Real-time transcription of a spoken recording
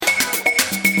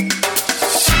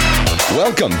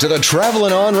Welcome to the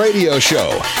Travelin' On Radio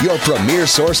Show, your premier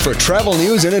source for travel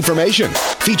news and information,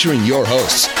 featuring your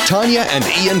hosts, Tanya and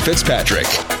Ian Fitzpatrick.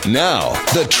 Now,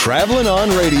 the Travelin' On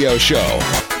Radio Show.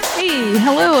 Hey,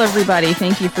 hello everybody.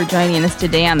 Thank you for joining us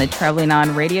today on the Traveling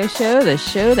On Radio Show, the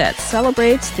show that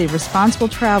celebrates the responsible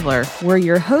traveler. We're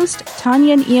your host,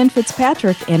 Tanya and Ian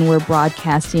Fitzpatrick, and we're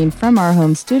broadcasting from our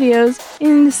home studios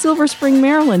in Silver Spring,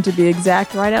 Maryland, to be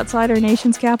exact, right outside our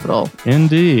nation's capital.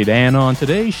 Indeed, and on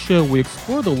today's show, we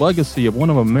explore the legacy of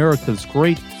one of America's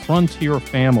great frontier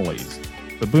families,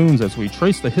 the Boones, as we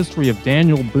trace the history of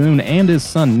Daniel Boone and his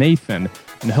son Nathan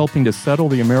in helping to settle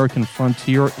the American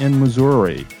frontier in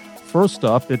Missouri. First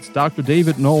up, it's Dr.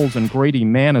 David Knowles and Grady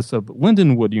Manis of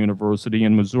Lindenwood University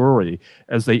in Missouri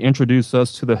as they introduce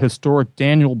us to the historic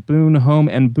Daniel Boone home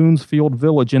and Boonesfield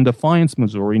Village in Defiance,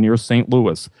 Missouri, near St.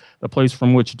 Louis, the place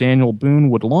from which Daniel Boone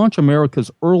would launch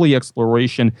America's early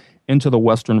exploration into the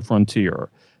western frontier.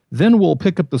 Then we'll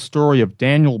pick up the story of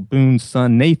Daniel Boone's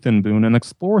son Nathan Boone and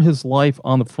explore his life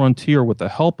on the frontier with the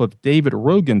help of David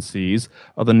Rogensees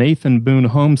of the Nathan Boone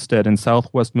Homestead in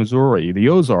southwest Missouri, the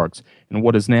Ozarks, in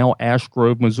what is now Ash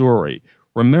Grove, Missouri.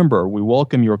 Remember, we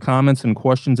welcome your comments and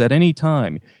questions at any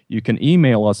time. You can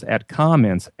email us at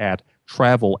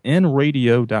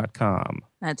comments@travelnradio.com.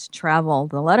 That's travel,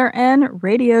 the letter N,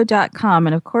 radio.com.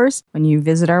 And of course, when you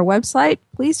visit our website,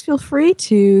 please feel free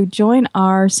to join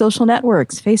our social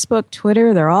networks, Facebook,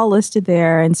 Twitter, they're all listed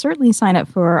there. And certainly sign up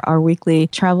for our weekly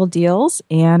travel deals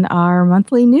and our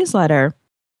monthly newsletter.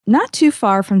 Not too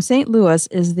far from St. Louis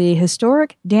is the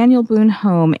historic Daniel Boone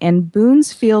home and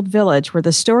Boonesfield Village, where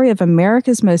the story of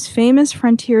America's most famous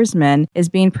frontiersmen is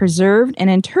being preserved and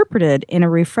interpreted in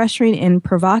a refreshing and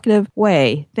provocative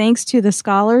way, thanks to the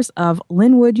scholars of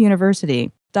Lindenwood University.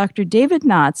 Dr. David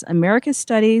Knotts, America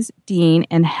Studies Dean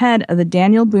and head of the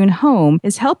Daniel Boone Home,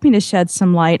 is helping to shed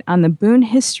some light on the Boone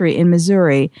history in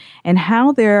Missouri and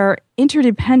how their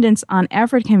interdependence on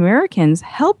African Americans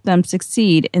helped them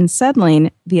succeed in settling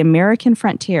the American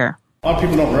frontier. A lot of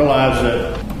people don't realize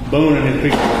that Boone and his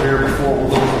people were here before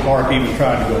Lewis Clark even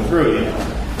tried to go through.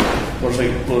 Of course,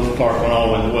 Lewis Clark went all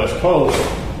the way to the West Coast.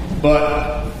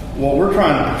 But what we're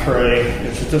trying to portray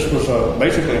is that this was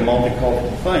basically a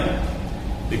multicultural thing.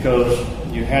 Because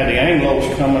you had the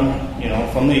Anglos coming,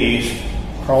 from the east,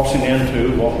 crossing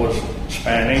into what was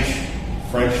Spanish,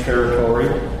 French territory.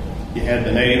 You had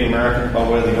the Native Americans by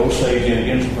way of the Osage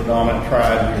Indians, the predominant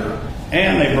tribe here.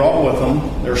 And they brought with them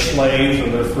their slaves or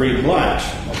their freed blacks,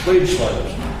 or freed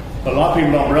slaves. But a lot of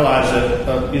people don't realize that,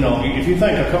 if you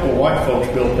think a couple of white folks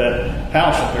built that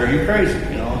house up there, you're crazy,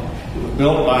 It was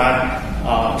built by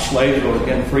slaves or,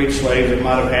 again, freed slaves that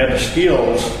might have had the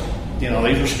skills.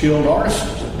 These were skilled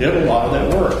artisans that did a lot of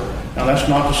that work. Now, that's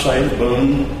not to say that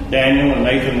Boone, Daniel, and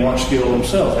Nathan weren't skilled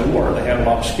themselves. They were. They had a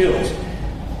lot of skills.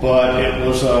 But it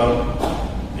was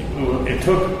it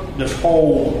took this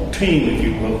whole team, if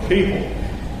you will, of people.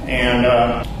 And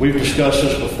we've discussed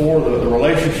this before. The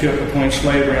relationship between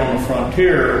slavery on the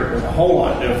frontier was a whole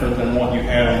lot different than what you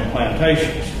had on the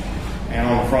plantations. And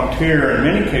on the frontier, in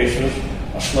many cases,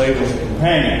 a slave was a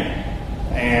companion.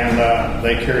 And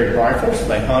they carried rifles,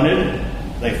 they hunted,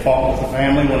 they fought with the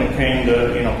family when it came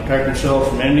to, protect themselves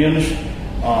from Indians.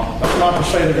 That's not to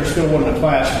say that there still wasn't a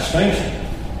class distinction,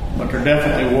 but there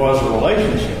definitely was a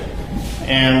relationship.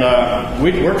 And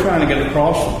we're trying to get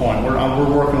across the point. We're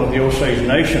working with the Osage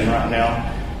Nation right now,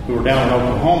 who are down in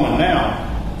Oklahoma now,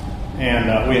 and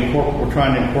we're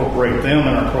trying to incorporate them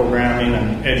in our programming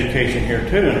and education here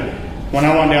too. And when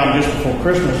I went down just before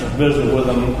Christmas and visited with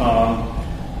them,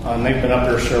 and they've been up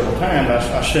there several times,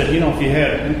 I said, if you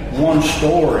had one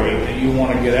story that you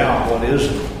want to get out, what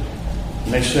is it?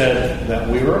 And they said that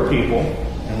we were a people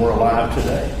and we're alive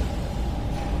today.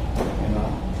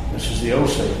 This is the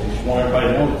Osage. They just want everybody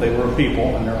to know that they were a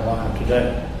people and they're alive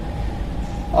today.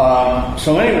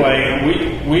 So anyway,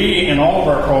 we in all of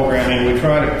our programming, we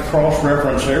try to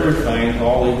cross-reference everything to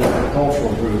all these different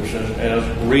cultural groups as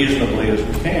reasonably as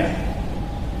we can.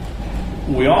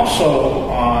 We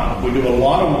also we do a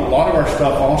lot of our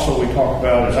stuff. Also, we talk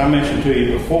about, as I mentioned to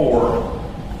you before,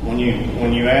 when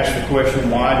you ask the question,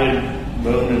 why did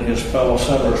Boone and his fellow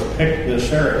settlers pick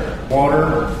this area?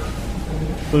 Water,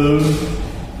 food,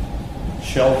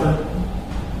 shelter,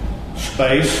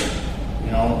 space,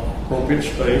 appropriate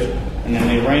space, and then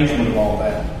the arrangement of all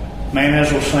that. Man has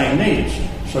those same needs.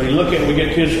 So we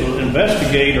get kids to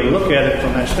investigate or look at it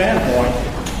from that standpoint.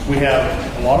 We have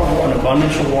an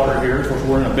abundance of water here. Of course,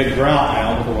 we're in a big drought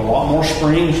now, but there were a lot more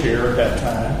springs here at that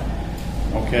time.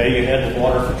 Okay, you had the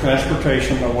water for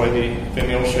transportation by way of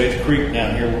the Osage Creek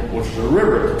down here, which was a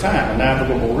river at the time, a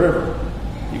navigable river.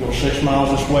 You go 6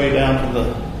 miles this way down to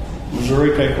the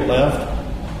Missouri, take a left,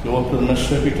 go up to the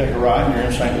Mississippi, take a ride, and you're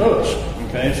in St. Louis.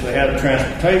 Okay, so they had the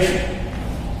transportation.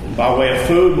 By way of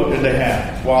food, what did they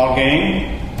have? Wild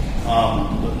game,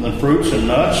 the fruits and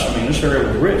nuts. I mean, this area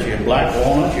was rich. You had black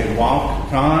walnuts, you had wild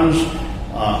pecans,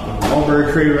 the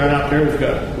mulberry tree right out there. We've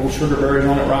got little sugar berries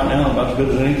on it right now, about as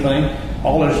good as anything.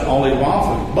 All these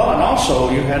wild food. But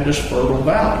also, you had this fertile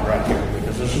valley right here,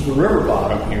 because this is the river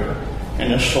bottom here,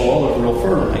 and this soil is real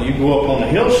fertile. Now, you go up on the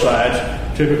hillsides,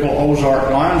 typical Ozark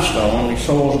limestone, these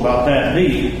soils about that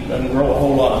deep, doesn't grow a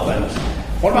whole lot of things.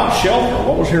 What about shelter?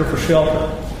 What was here for shelter?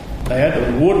 They had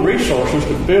the wood resources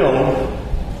to build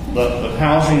the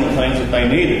housing and things that they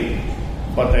needed,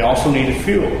 but they also needed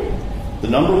fuel. The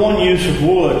number one use of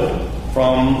wood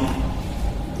from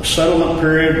the settlement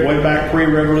period, way back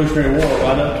pre-Revolutionary War,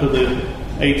 right up to the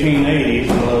 1880s,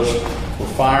 was for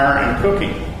fire and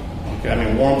cooking. Okay, I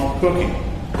mean warmth cooking.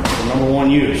 That's the number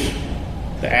one use.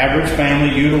 The average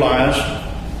family utilized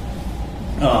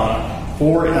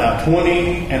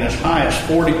 20 and as high as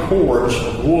 40 cords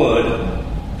of wood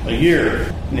a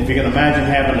year. And if you can imagine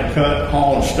having to cut,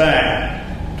 haul, and stack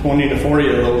 20 to 40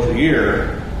 of those a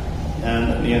year,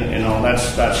 and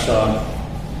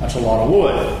that's a lot of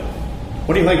wood.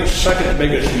 What do you think the second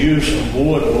biggest use of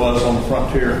wood was on the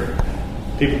frontier?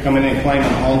 People coming in claiming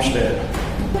a homestead.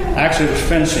 Actually, it was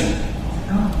fencing.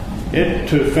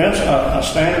 To fence a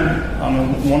standard,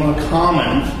 one of the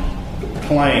common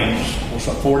claims was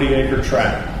a 40-acre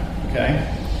tract. Okay.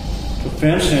 To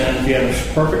fence in, if you had a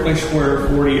perfectly square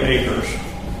 40 acres,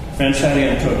 fence that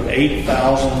in took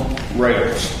 8,000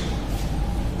 rails.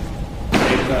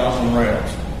 8,000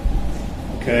 rails.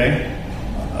 Okay?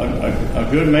 A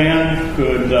good man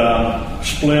could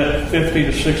split 50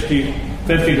 to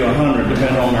 100,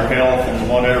 depending on their health and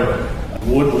whatever.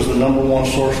 Wood was the number one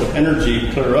source of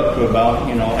energy clear up to about,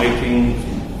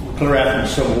 clear after the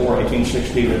Civil War,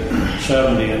 1860 to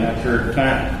 70, in that period of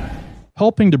time.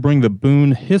 Helping to bring the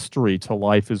Boone history to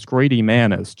life is Grady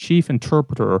Manis, chief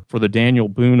interpreter for the Daniel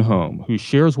Boone home, who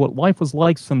shares what life was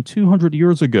like some 200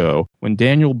 years ago when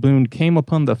Daniel Boone came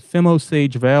upon the Femme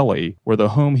Osage Valley, where the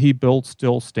home he built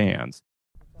still stands.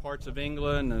 Parts of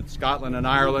England and Scotland and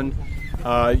Ireland,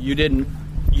 you didn't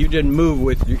move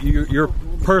with your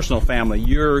personal family.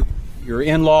 Your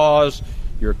in-laws,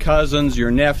 your cousins, your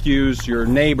nephews, your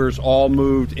neighbors all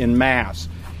moved en masse.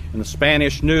 And the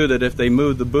Spanish knew that if they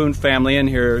moved the Boone family in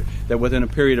here, that within a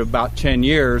period of about 10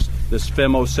 years, this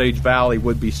Femme Osage Valley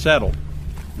would be settled.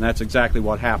 And that's exactly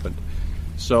what happened.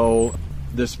 So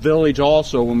this village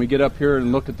also, when we get up here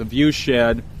and look at the view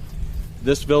shed,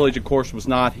 this village, of course, was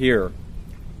not here.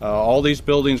 All these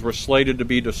buildings were slated to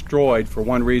be destroyed for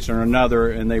one reason or another,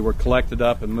 and they were collected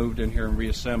up and moved in here and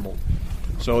reassembled.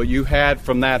 So you had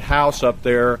from that house up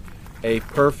there a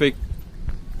perfect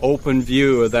open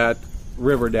view of that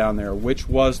river down there, which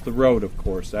was the road, of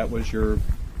course. That was your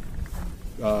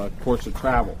course of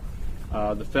travel.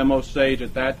 The Femme Osage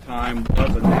at that time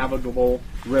was a navigable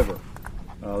river.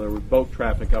 There was boat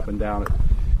traffic up and down it.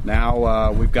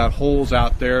 Now we've got holes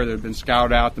out there that have been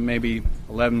scoured out to maybe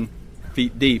 11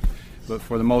 feet deep, but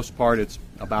for the most part it's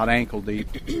about ankle deep,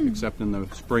 except in the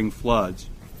spring floods.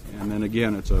 And then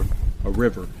again, it's a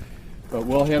river. But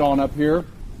we'll head on up here.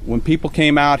 When people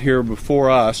came out here before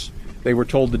us, they were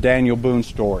told the Daniel Boone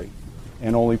story,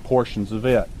 and only portions of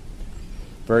it.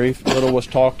 Very little was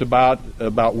talked about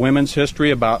women's history,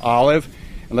 about Olive.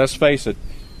 And let's face it,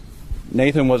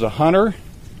 Nathan was a hunter,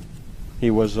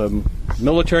 he was a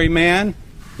military man,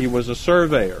 he was a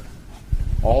surveyor.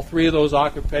 All three of those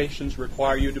occupations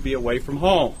require you to be away from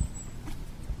home.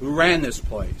 Who ran this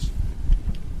place?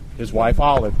 His wife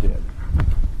Olive did.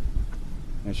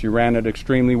 And she ran it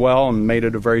extremely well and made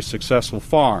it a very successful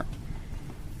farm.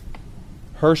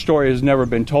 Her story has never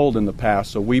been told in the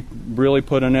past, so we really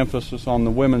put an emphasis on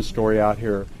the women's story out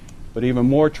here. But even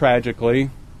more tragically,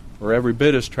 or every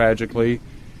bit as tragically,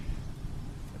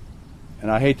 and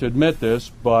I hate to admit this,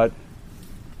 but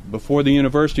before the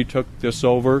university took this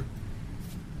over,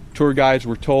 tour guides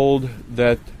were told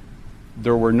that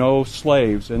there were no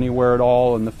slaves anywhere at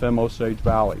all in the Femme Osage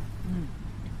Valley.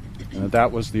 And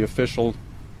that was the official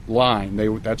line.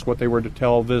 That's what they were to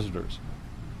tell visitors.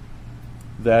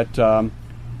 That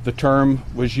the term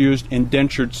was used,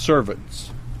 indentured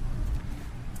servants.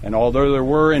 And although there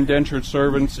were indentured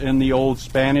servants in the old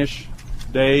Spanish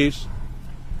days,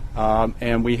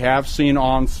 and we have seen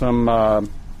on some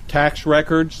tax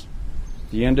records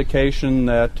the indication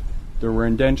that there were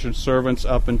indentured servants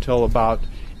up until about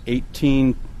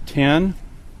 1810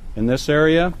 in this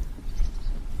area,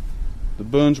 the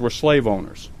Boones were slave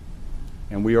owners.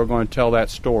 And we are going to tell that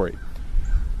story.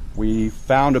 We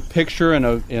found a picture in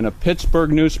a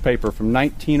Pittsburgh newspaper from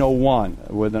 1901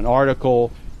 with an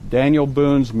article Daniel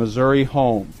Boone's Missouri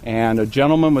home. And a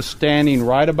gentleman was standing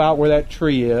right about where that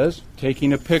tree is,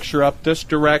 taking a picture up this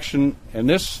direction, and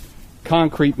this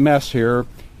concrete mess here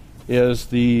is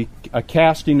a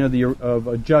casting of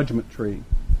a judgment tree.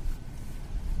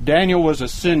 Daniel was a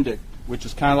syndic, which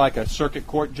is kind of like a circuit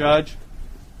court judge,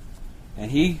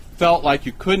 and he felt like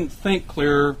you couldn't think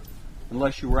clear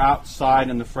unless you were outside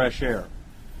in the fresh air.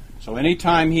 So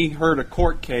anytime he heard a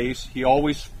court case, he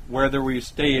always, whether we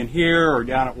stay in here or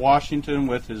down at Washington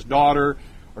with his daughter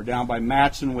or down by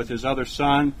Matson with his other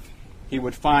son, he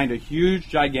would find a huge,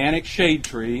 gigantic shade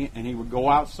tree, and he would go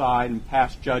outside and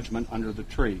pass judgment under the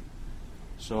tree.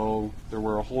 So there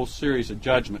were a whole series of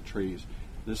judgment trees.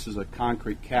 This is a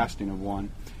concrete casting of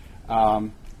one.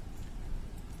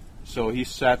 So he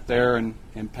sat there and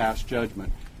passed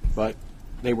judgment. But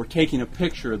they were taking a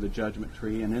picture of the judgment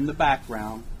tree, and in the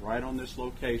background, right on this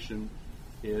location,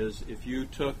 is if you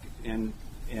took and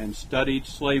studied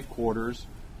slave quarters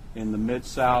in the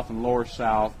Mid-South and Lower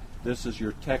South, this is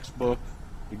your textbook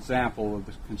example of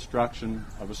the construction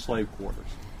of a slave quarters.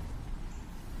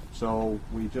 So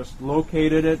we just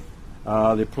located it.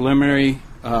 The preliminary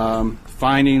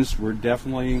findings were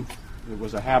definitely, it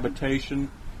was a habitation.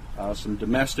 Some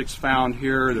domestics found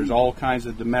here. There's all kinds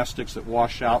of domestics that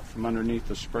wash out from underneath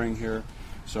the spring here.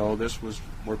 So this was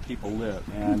where people lived.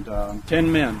 And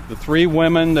 10 men. The 3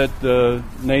 women that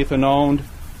Nathan owned,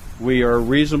 we are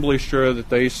reasonably sure that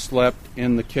they slept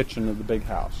in the kitchen of the big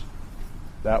house.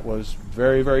 That was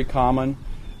very, very common.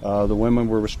 The women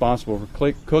were responsible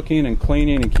for cooking and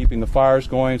cleaning and keeping the fires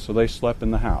going, so they slept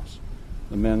in the house.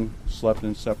 The men slept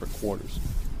in separate quarters,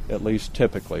 at least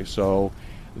typically. So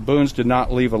the Boones did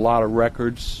not leave a lot of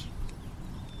records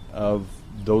of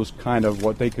those kind of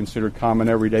what they considered common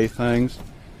everyday things.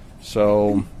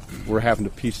 So we're having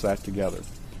to piece that together.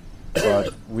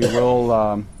 But we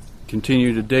will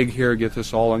continue to dig here, get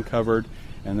this all uncovered,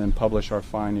 and then publish our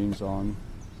findings on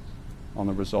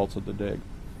the results of the dig.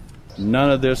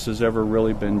 None of this has ever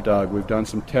really been dug. We've done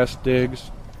some test digs,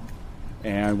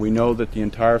 and we know that the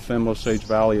entire Fenn Osage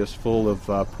Valley is full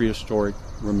of prehistoric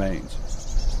remains.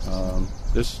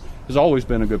 This has always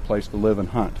been a good place to live and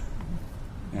hunt.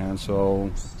 And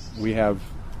so we have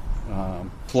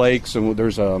flakes, and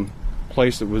there's a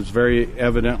place that was very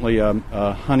evidently a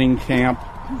hunting camp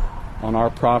on our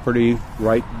property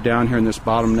right down here in this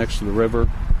bottom next to the river.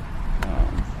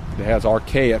 It has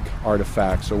archaic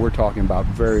artifacts, so we're talking about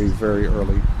very, very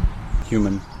early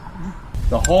human.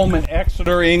 The home in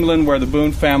Exeter, England, where the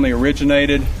Boone family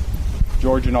originated,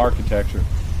 Georgian architecture.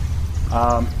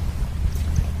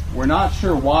 We're not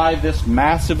sure why this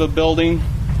massive a building.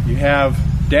 You have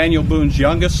Daniel Boone's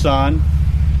youngest son.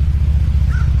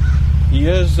 He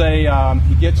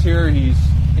gets here, he's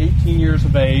 18 years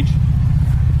of age.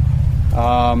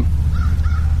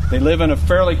 They live in a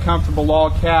fairly comfortable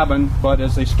log cabin, but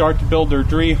as they start to build their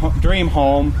dream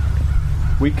home,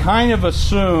 we kind of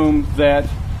assume that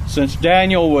since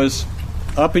Daniel was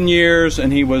up in years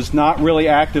and he was not really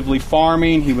actively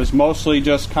farming, he was mostly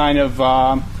just kind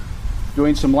of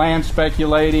doing some land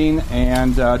speculating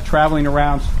and traveling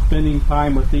around, spending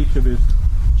time with each of his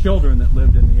children that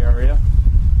lived in the area,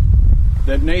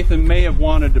 that Nathan may have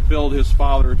wanted to build his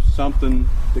father something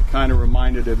that kind of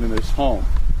reminded him of his home.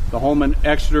 The home in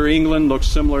Exeter, England looks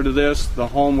similar to this. The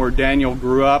home where Daniel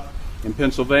grew up in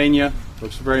Pennsylvania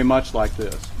looks very much like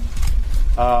this.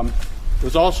 It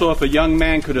was also if a young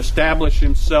man could establish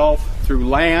himself through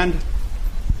land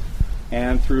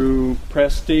and through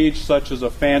prestige such as a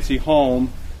fancy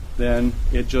home, then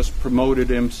it just promoted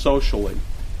him socially.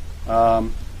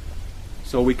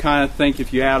 So we kind of think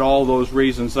if you add all those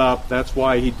reasons up, that's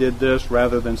why he did this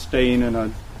rather than staying in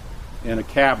a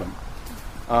cabin.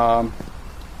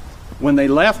 When they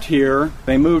left here,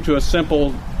 they moved to a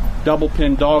simple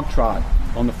double-pin dog trot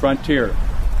on the frontier.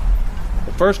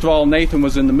 But first of all, Nathan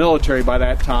was in the military by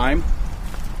that time,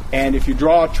 and if you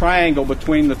draw a triangle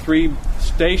between the 3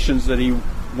 stations that he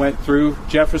went through,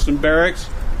 Jefferson Barracks,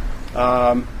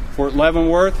 Fort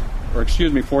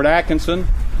Atkinson,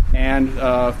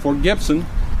 and Fort Gibson,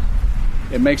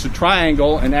 it makes a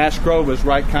triangle, and Ash Grove is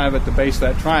right kind of at the base of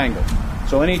that triangle.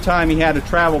 So anytime he had to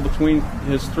travel between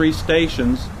his 3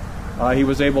 stations, he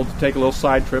was able to take a little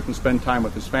side trip and spend time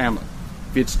with his family.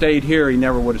 If he had stayed here, he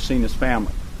never would have seen his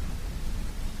family.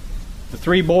 The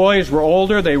 3 boys were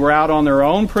older. They were out on their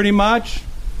own pretty much.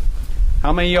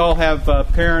 How many of y'all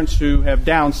have parents who have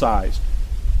downsized?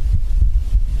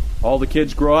 All the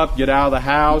kids grow up, get out of the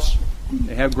house.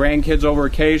 They have grandkids over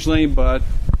occasionally, but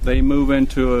they move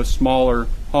into a smaller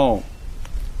home.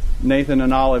 Nathan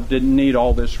and Olive didn't need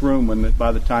all this room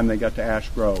by the time they got to Ash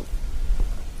Grove.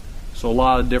 So a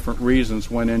lot of different reasons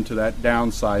went into that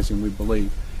downsizing, we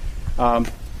believe.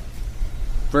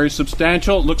 Very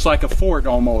substantial. It looks like a fort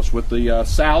almost with the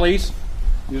sallies.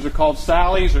 These are called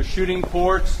sallies or shooting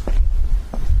ports.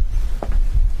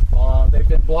 They've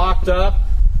been blocked up.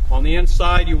 On the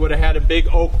inside, you would have had a big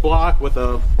oak block with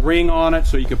a ring on it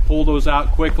so you could pull those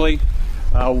out quickly.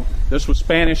 This was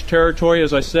Spanish territory,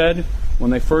 as I said.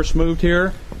 When they first moved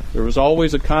here, there was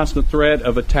always a constant threat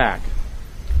of attack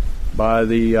by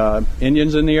the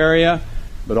Indians in the area,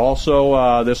 but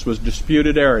also this was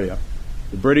disputed area.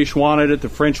 The British wanted it, the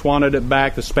French wanted it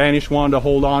back, the Spanish wanted to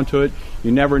hold on to it.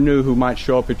 You never knew who might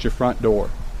show up at your front door.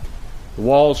 The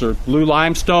walls are blue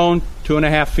limestone,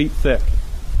 2.5 feet thick.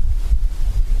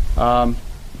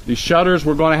 These shutters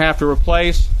we're going to have to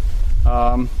replace.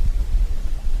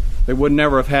 They would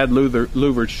never have had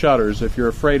louvered shutters. If you're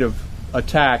afraid of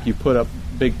attack, you put up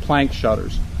big plank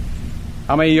shutters.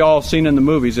 How many of y'all have seen in the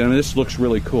movies, and this looks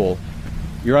really cool,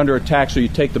 you're under attack, so you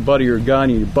take the butt of your gun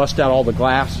and you bust out all the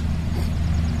glass?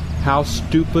 How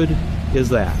stupid is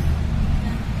that?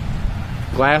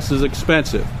 Glass is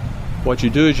expensive. What you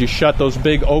do is you shut those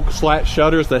big oak slat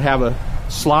shutters that have a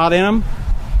slot in them.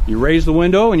 You raise the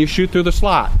window and you shoot through the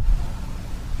slot.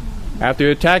 After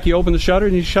you attack, you open the shutter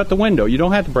and you shut the window. You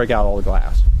don't have to break out all the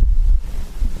glass.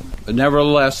 But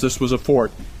nevertheless, this was a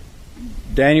fort.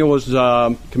 Daniel was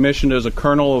commissioned as a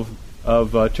colonel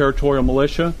of territorial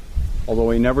militia, although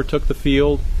he never took the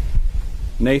field.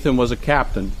 Nathan was a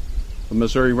captain of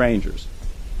Missouri Rangers.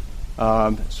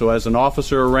 So as an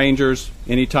officer of Rangers,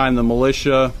 anytime the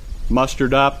militia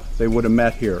mustered up, they would have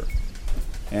met here.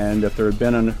 And if there had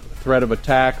been a threat of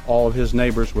attack, all of his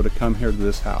neighbors would have come here to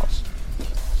this house.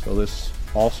 So this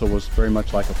also was very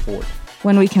much like a fort.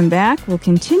 When we come back, we'll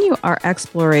continue our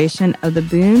exploration of the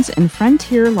Boones and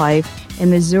frontier life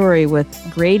in Missouri with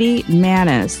Grady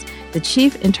Manis, the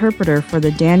chief interpreter for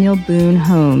the Daniel Boone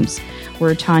homes.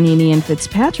 We're Tanya and Ian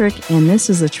Fitzpatrick, and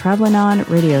this is the Travelin' On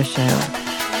Radio Show.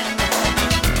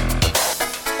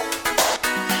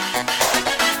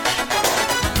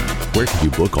 Where can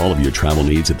you book all of your travel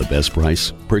needs at the best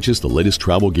price? Purchase the latest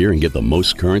travel gear and get the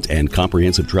most current and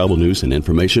comprehensive travel news and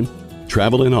information?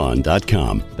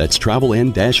 TravelinOn.com. That's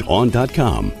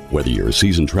travelin-on.com. Whether you're a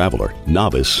seasoned traveler,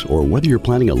 novice, or whether you're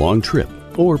planning a long trip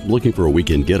or looking for a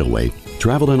weekend getaway,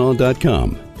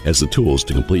 TravelInOn.com has the tools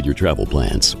to complete your travel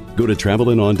plans. Go to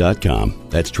TravelInOn.com.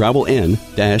 That's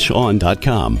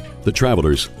travelin-on.com. The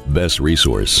traveler's best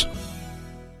resource.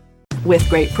 With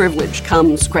great privilege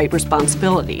comes great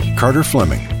responsibility. Carter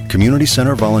Fleming, Community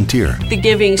Center volunteer. The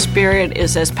giving spirit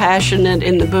is as passionate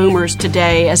in the boomers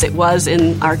today as it was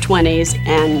in our 20s,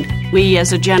 and we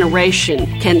as a generation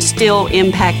can still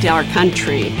impact our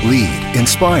country. Lead,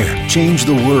 inspire, change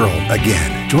the world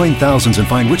again. Join thousands and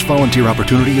find which volunteer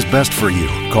opportunity is best for you.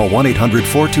 Call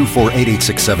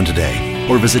 1-800-424-8867 today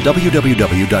or visit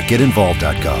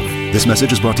www.getinvolved.gov. This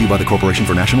message is brought to you by the Corporation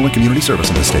for National and Community Service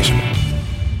and this station.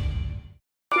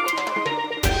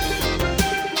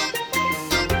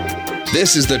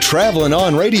 This is the Travelin'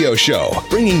 On Radio Show,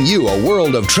 bringing you a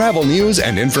world of travel news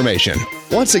and information.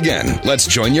 Once again, let's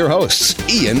join your hosts,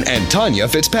 Ian and Tanya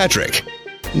Fitzpatrick.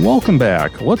 Welcome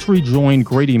back. Let's rejoin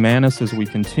Grady Manis as we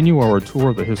continue our tour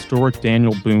of the historic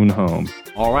Daniel Boone home.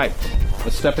 All right,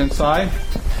 let's step inside.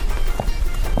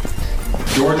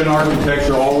 Georgian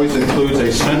architecture always includes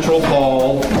a central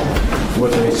hall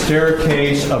with a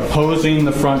staircase opposing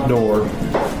the front door.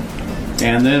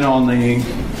 And then on the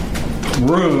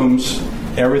rooms,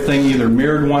 everything either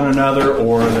mirrored one another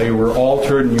or they were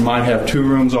altered, and you might have two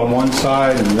rooms on one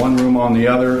side and one room on the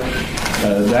other.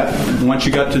 That once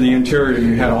you got to the interior,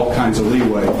 you had all kinds of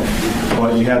leeway.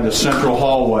 But you had the central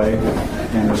hallway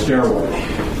and the stairway.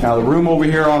 Now the room over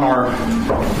here on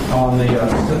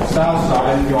the south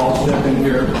side, you all step in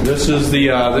here. This is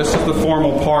the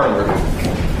formal parlor.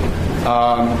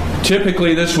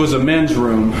 Typically, this was a men's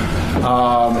room.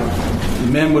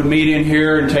 Men would meet in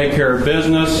here and take care of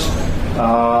business.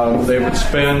 They would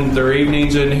spend their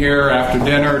evenings in here after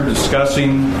dinner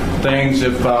discussing things.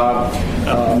 If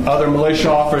other militia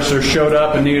officers showed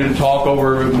up and needed to talk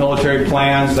over military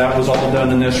plans, that was all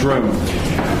done in this room.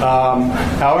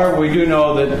 However, we do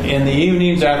know that in the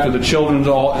evenings after the children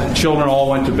all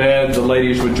went to bed, the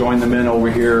ladies would join the men over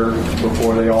here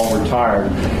before they all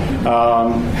retired.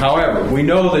 However, we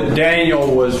know that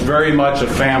Daniel was very much a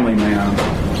family man.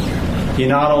 He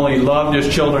not only loved his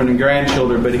children and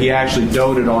grandchildren, but he actually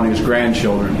doted on his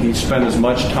grandchildren. He spent as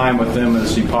much time with them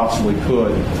as he possibly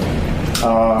could.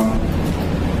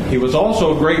 He was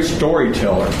also a great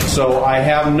storyteller. So I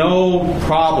have no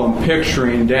problem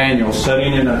picturing Daniel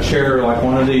sitting in a chair like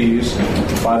one of these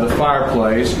by the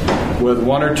fireplace with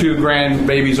one or two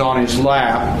grandbabies on his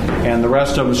lap and the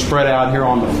rest of them spread out here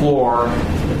on the floor,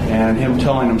 and him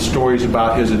telling them stories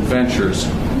about his adventures.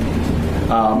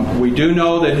 We do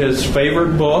know that his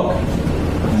favorite book,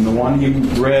 and the one he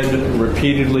read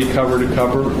repeatedly cover to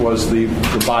cover, was the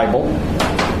Bible.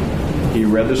 He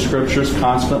read the scriptures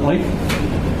constantly.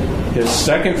 His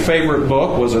second favorite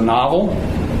book was a novel,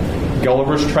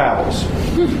 Gulliver's Travels.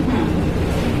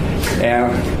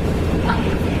 And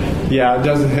yeah,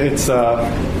 it's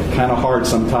kind of hard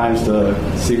sometimes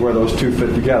to see where those two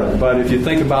fit together. But if you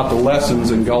think about the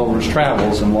lessons in Gulliver's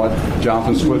Travels and what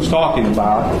Jonathan Swift's talking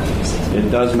about, it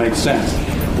does make sense.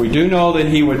 We do know that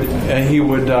he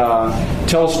would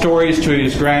tell stories to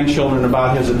his grandchildren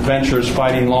about his adventures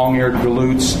fighting long-eared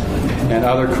galoots and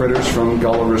other critters from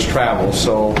Gulliver's Travels.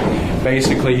 So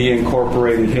basically he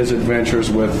incorporated his adventures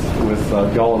with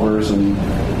Gulliver's and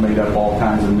made up all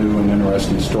kinds of new and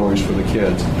interesting stories for the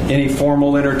kids. Any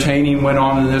formal entertaining went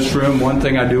on in this room. One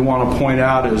thing I do want to point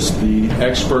out is the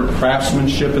expert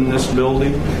craftsmanship in this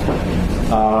building.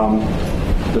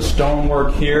 The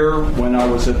stonework here, when I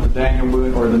was at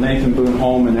the Nathan Boone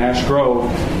home in Ash Grove,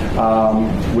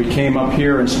 we came up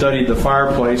here and studied the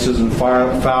fireplaces and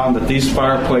found that these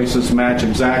fireplaces match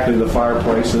exactly the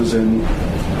fireplaces in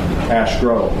Ash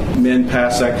Grove. Men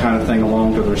pass that kind of thing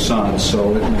along to their sons,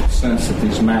 so it makes sense that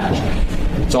these match.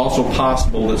 It's also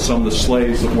possible that some of the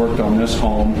slaves that worked on this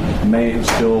home may have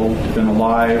still been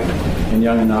alive and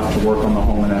young enough to work on the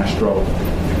home in Ash Grove.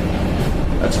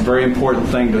 That's a very important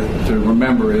thing to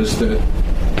remember, is that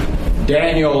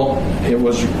Daniel, it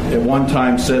was at one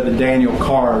time said that Daniel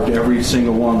carved every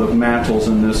single one of the mantles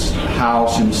in this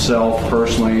house himself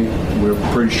personally. We're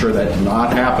pretty sure that did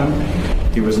not happen.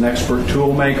 He was an expert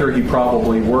tool maker. He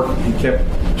probably he kept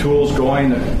tools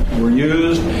going that were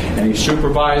used, and he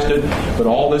supervised it. But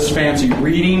all this fancy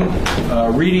reading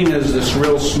is this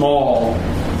real small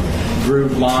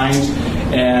grooved lines,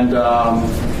 and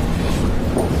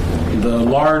the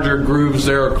larger grooves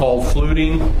there are called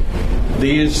fluting.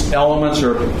 These elements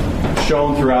are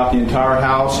shown throughout the entire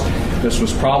house. This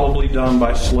was probably done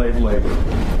by slave labor.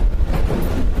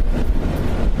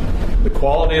 The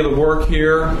quality of the work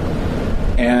here,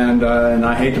 and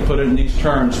I hate to put it in these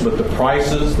terms, but the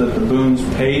prices that the Boones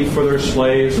paid for their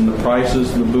slaves and the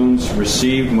prices the Boones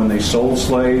received when they sold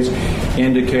slaves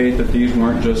indicate that these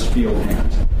weren't just field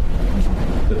hands.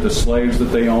 That the slaves that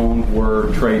they owned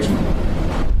were tradesmen.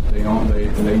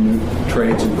 They knew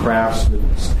trades and crafts that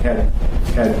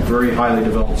had very highly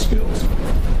developed skills.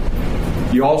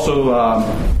 You also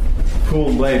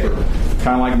pooled labor,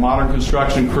 kind of like modern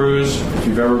construction crews. If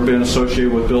you've ever been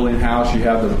associated with building a house, you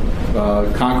have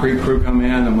the concrete crew come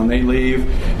in, and when they leave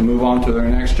and move on to their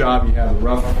next job, you have the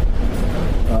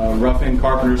rough-in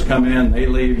carpenters come in, they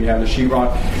leave, you have the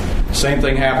sheetrock. Same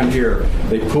thing happened here.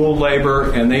 They pooled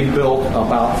labor, and they built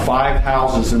about 5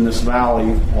 houses in this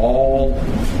valley, all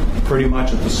pretty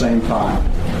much at the same time.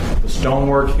 The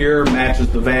stonework here matches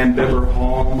the Van Bibber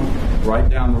home right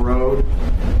down the road.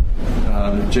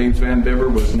 James Van Bibber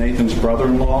was Nathan's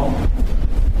brother-in-law.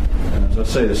 And as I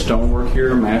say, the stonework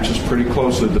here matches pretty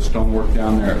closely the stonework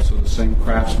down there, so the same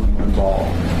craftsmen were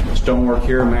involved. Stonework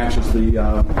here matches the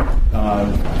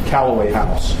Callaway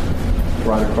house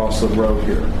right across the road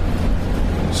here.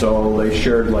 So they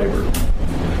shared labor.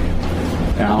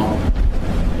 Now,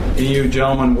 any of you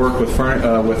gentlemen work with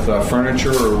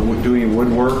furniture or doing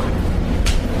woodwork?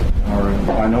 Or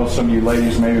I know some of you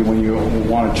ladies, maybe when you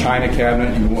want a china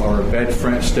cabinet or a bed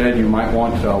instead, you might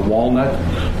want walnut,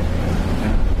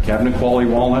 cabinet quality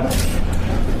walnut.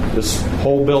 This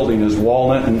whole building is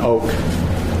walnut and oak.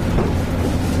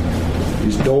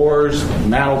 These doors,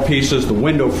 mantelpieces, the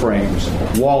window frames,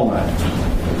 walnut.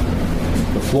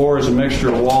 The floor is a mixture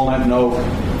of walnut and oak.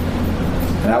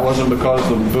 And that wasn't because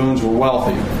the Boones were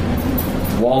wealthy.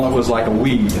 Walnut was like a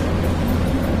weed.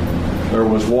 There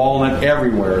was walnut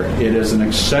everywhere. It is an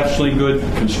exceptionally good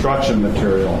construction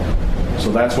material.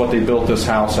 So that's what they built this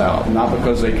house out. Not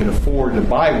because they could afford to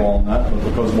buy walnut, but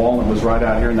because walnut was right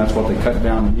out here and that's what they cut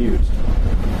down and used.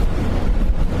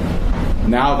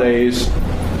 Nowadays,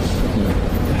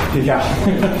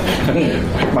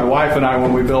 my wife and I,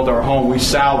 when we built our home, we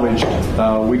salvaged,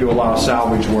 we do a lot of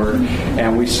salvage work,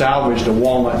 and we salvaged a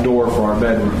walnut door for our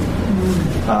bedroom.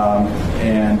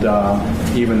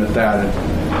 Even at that, it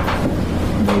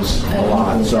was a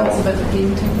lot. So, tell us about the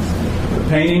paintings. The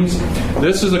paintings.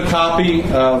 This is a copy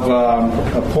of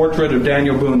a portrait of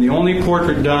Daniel Boone. The only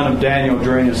portrait done of Daniel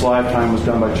during his lifetime was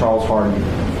done by Charles Harding.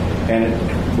 and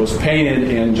it was painted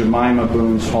in Jemima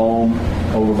Boone's home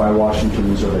over by Washington,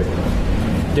 Missouri.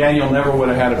 Daniel never would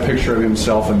have had a picture of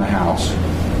himself in the house,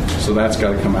 so that's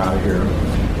got to come out of here.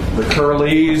 The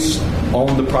Curleys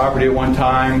owned the property at one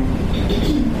time.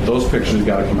 Those pictures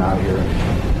got to come out of here.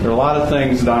 There are a lot of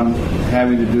things that I'm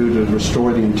having to do to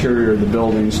restore the interior of the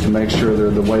buildings to make sure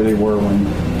they're the way they were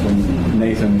when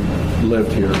Nathan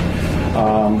lived here.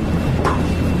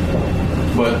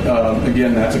 But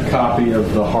again, that's a copy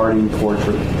of the Harding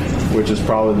portrait, which is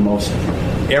probably the most...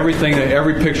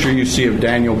 Every picture you see of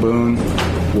Daniel Boone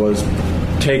was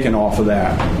taken off of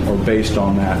that or based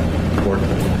on that portrait.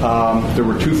 There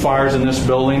were 2 fires in this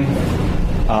building.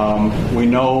 We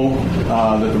know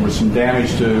that there was some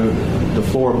damage to the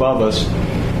floor above us.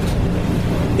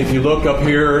 If you look up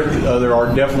here, there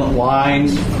are definite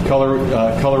lines,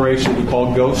 coloration we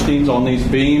call ghostings on these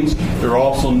beams. There are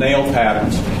also nail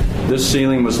patterns. This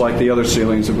ceiling was like the other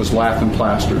ceilings. It was lath and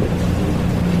plastered.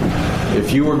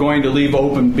 If you were going to leave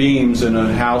open beams in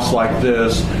a house like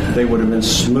this, they would have been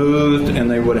smoothed and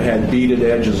they would have had beaded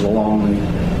edges along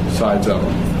the sides of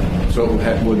them. So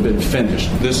it would have been finished.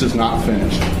 This is not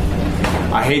finished.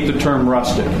 I hate the term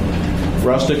rustic.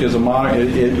 Rustic is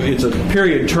it's a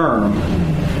period term,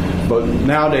 but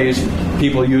nowadays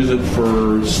people use it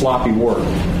for sloppy work.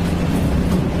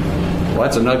 Well,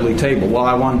 that's an ugly table. Well,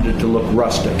 I wanted it to look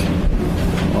rustic.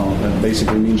 Well, that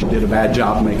basically means you did a bad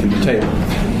job making the table.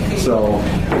 So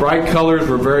bright colors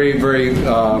were very, very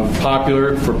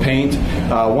popular for paint.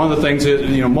 One of the things that,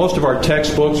 most of our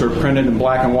textbooks are printed in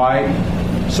black and white.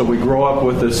 So we grow up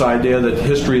with this idea that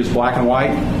history is black and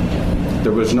white.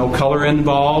 There was no color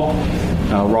involved.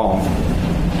 Wrong.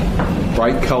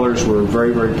 Bright colors were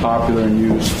very, very popular and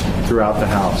used throughout the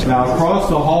house. Now, across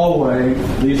the hallway,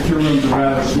 these 2 rooms are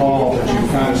rather small, but you can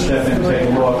kind of step in and take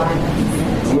a look.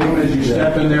 The room as you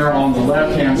step in there on the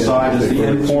left-hand side is the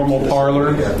informal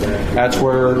parlor. That's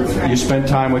where you spend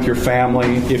time with your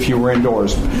family if you were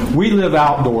indoors. We live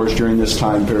outdoors during this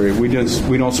time period. We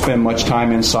don't spend much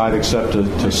time inside except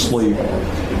to sleep.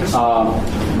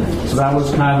 So that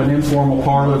was kind of an informal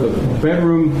parlor. The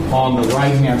bedroom on the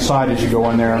right-hand side as you go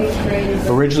in there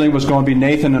originally was going to be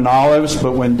Nathan and Olive's,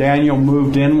 but when Daniel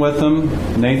moved in with them,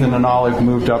 Nathan and Olive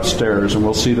moved upstairs, and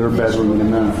we'll see their bedroom in a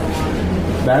minute.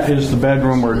 That is the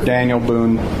bedroom where Daniel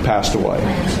Boone passed away.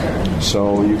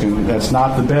 So that's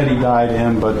not the bed he died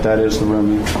in, but that is the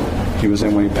room he was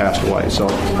in when he passed away. So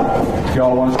if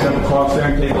y'all want to step across there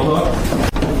and take a look.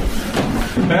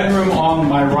 The bedroom on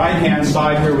my right-hand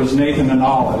side here was Nathan and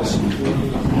Olive's.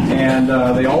 And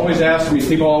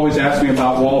people always ask me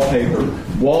about wallpaper.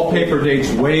 Wallpaper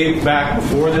dates way back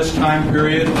before this time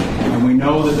period, and we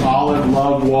know that Olive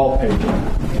loved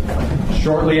wallpaper.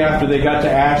 Shortly after they got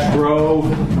to Ash Grove,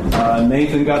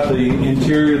 Nathan got the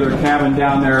interior of their cabin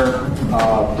down there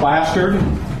plastered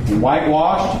and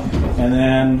whitewashed, and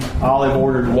then Olive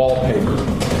ordered wallpaper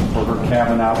for her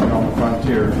cabin out there on the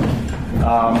frontier.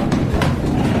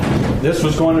 This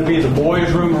was going to be the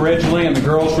boys' room originally, and the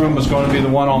girls' room was going to be the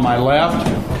one on my left.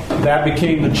 That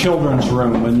became the children's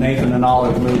room when Nathan and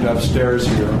Olive moved upstairs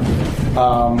here.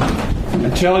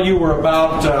 Until you were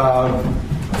about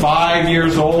 5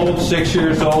 years old, 6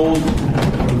 years old,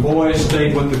 the boys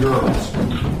stayed with the girls.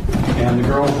 And the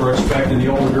girls were expected, the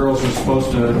older girls were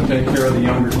supposed to take care of the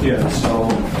younger kids, so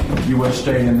you would have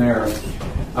stayed in there.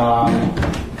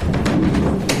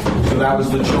 So that was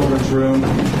the children's room.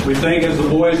 We think as the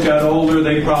boys got older,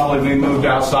 they'd probably moved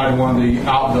outside one of the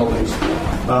outbuildings.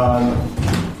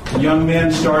 Young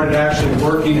men started actually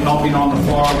working, helping on the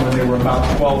farm when they were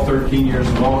about 12, 13 years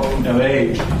of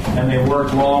age. And they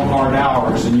worked long, hard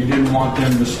hours, and you didn't want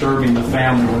them disturbing the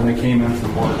family when they came in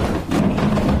from work.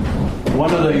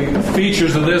 One of the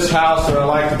features of this house that I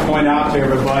like to point out to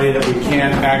everybody that we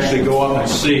can't actually go up and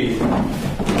see,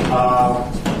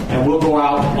 and we'll go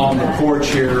out on the porch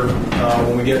here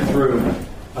when we get through,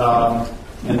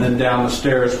 and then down the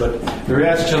stairs. But there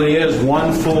actually is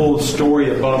one full story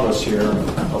above us here,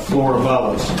 a floor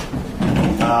above us.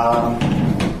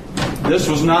 This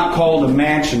was not called a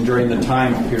mansion during the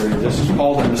time period. This is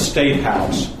called an estate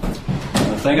house.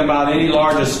 The thing about any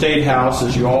large estate house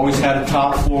is you always had a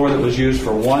top floor that was used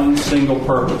for one single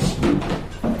purpose.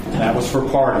 That was for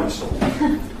parties.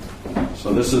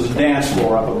 So this is a dance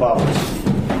floor up above us.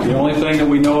 The only thing that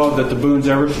we know of that the Boones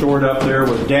ever stored up there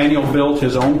was Daniel built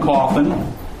his own coffin.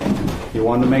 He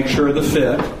wanted to make sure of the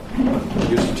fit.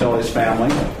 He used to tell his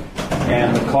family.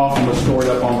 And the coffin was stored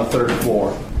up on the 3rd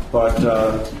floor. But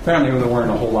apparently there weren't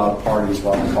a whole lot of parties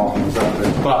while the coffin was up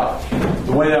there. But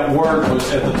the way that worked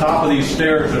was at the top of these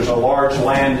stairs there's a large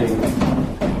landing.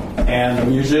 And the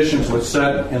musicians would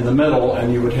sit in the middle,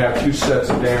 and you would have two sets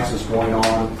of dances going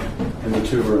on in the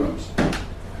two rooms.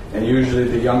 And usually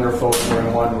the younger folks were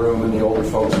in one room and the older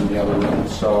folks in the other room.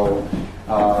 So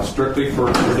strictly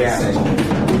for dancing.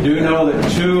 We do know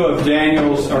that two of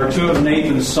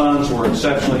Nathan's sons were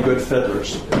exceptionally good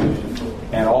fiddlers.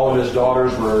 And all of his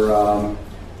daughters were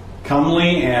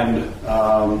comely and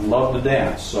loved to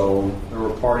dance. So there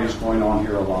were parties going on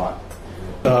here a lot.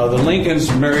 The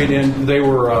Lincolns married in. They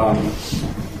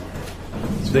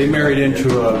married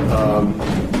into a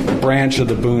branch of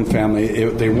the Boone family.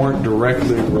 They weren't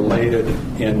directly related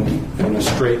in a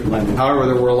straight line. However,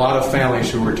 there were a lot of families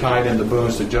who were tied into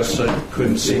Boones that just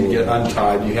couldn't seem to get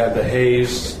untied. You had the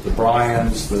Hayes, the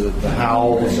Bryans, the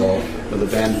Howells, the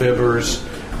Van Bivers.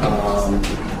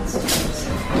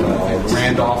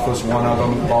 Randolph was one of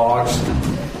them, Boggs.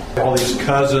 All these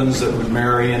cousins that would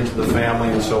marry into the family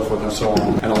and so forth and so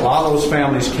on. And a lot of those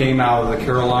families came out of the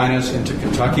Carolinas into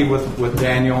Kentucky with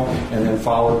Daniel, and then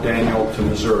followed Daniel to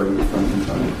Missouri from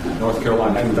Kentucky, North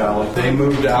Carolina and Valley. They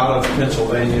moved out of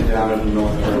Pennsylvania down into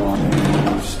North Carolina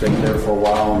and stayed there for a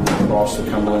while and crossed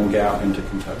the Cumberland Gap into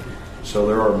Kentucky. So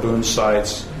there are Boone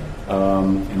sites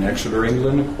in Exeter,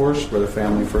 England, of course, where the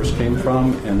family first came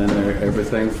from, and then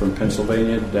everything from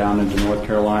Pennsylvania down into North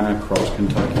Carolina, across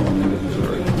Kentucky, and into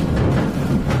Missouri.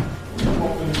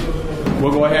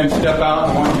 We'll go ahead and step out.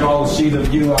 I want you all to see the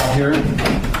view out here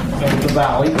of the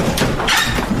valley.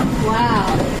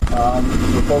 Wow.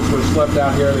 The folks who had slept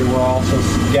out here, they were also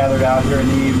gathered out here in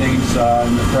the evenings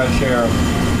in the fresh air.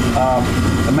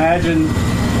 Imagine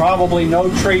probably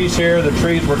no trees here. The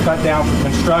trees were cut down for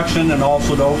construction and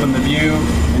also to open the view,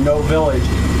 and no village.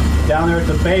 Down there at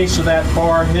the base of that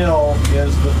far hill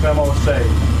is the Femo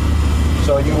Sage.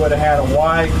 So you would have had a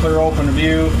wide, clear, open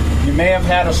view. You may have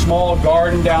had a small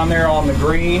garden down there on the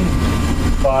green,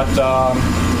 but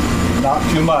not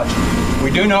too much. We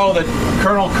do know that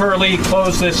Colonel Curley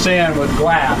closed this in with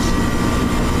glass,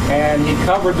 and he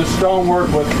covered the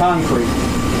stonework with concrete.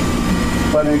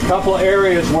 But in a couple of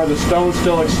areas where the stone's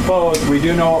still exposed, we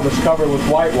do know it was covered with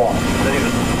whitewash.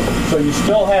 So you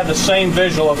still had the same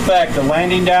visual effect of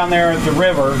landing down there at the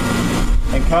river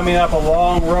and coming up a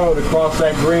long road across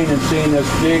that green and seeing this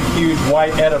big, huge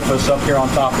white edifice up here on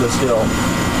top of this hill.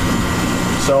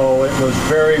 So it was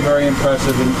very, very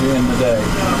impressive in the day.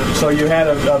 So you had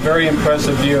a very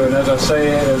impressive view, and as I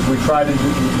say, as we try to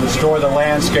restore the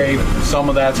landscape, some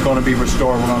of that's going to be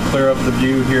restored. We're going to clear up the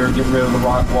view here, get rid of the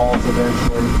rock walls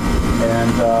eventually,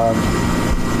 and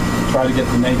try to get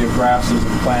the native grasses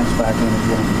and plants back in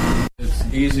again. It's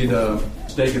easy to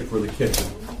mistake it for the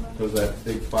kitchen because of that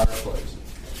big fireplace.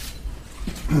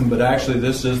 But actually,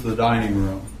 this is the dining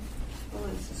room.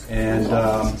 And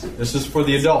this is for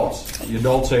the adults. The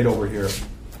adults ate over here.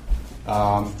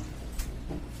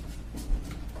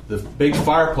 The big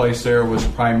fireplace there was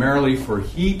primarily for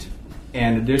heat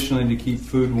and additionally to keep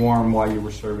food warm while you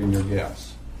were serving your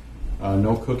guests.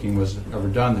 No cooking was ever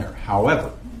done there.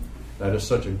 However, that is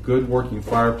such a good working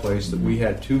fireplace that we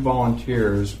had 2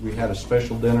 volunteers. We had a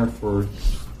special dinner for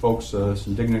folks,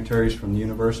 some dignitaries from the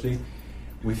university.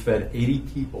 We fed 80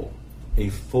 people a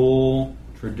full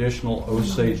traditional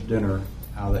Osage dinner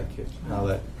out of that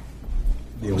kitchen.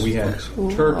 We had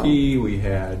turkey, we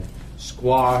had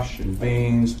squash and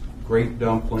beans, great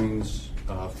dumplings,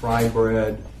 fry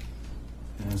bread,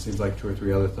 and it seems like 2 or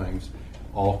 3 other things,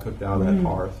 all cooked out of that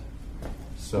hearth.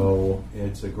 So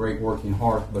it's a great working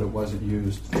hearth, but it wasn't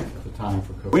used at the time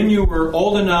for cooking. When you were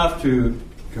old enough to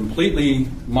completely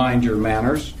mind your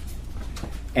manners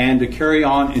and to carry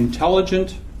on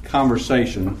intelligent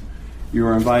conversation, you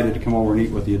were invited to come over and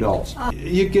eat with the adults.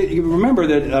 You remember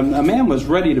that a man was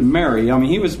ready to marry. I mean,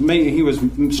 he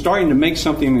was starting to make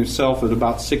something of himself at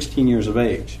about 16 years of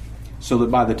age, so that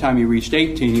by the time he reached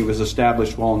 18, he was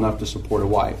established well enough to support a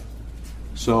wife.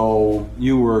 So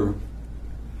you were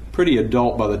pretty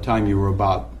adult by the time you were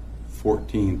about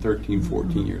 13,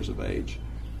 14 years of age.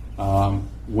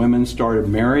 Women started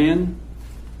marrying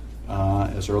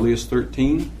as early as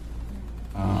 13.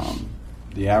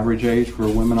 The average age for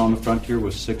women on the frontier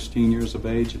was 16 years of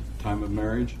age at the time of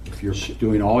marriage. If you're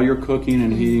doing all your cooking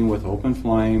and heating with open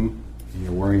flame, and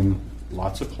you're wearing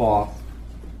lots of cloth,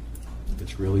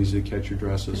 it's real easy to catch your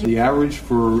dresses. The average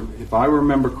for, if I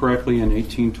remember correctly, in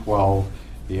 1812,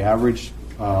 the average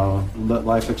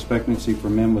life expectancy for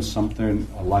men was something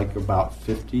like about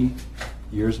 50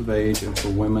 years of age, and for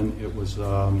women it was,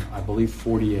 I believe,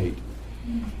 48.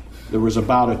 There was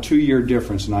about a 2-year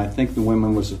difference, and I think the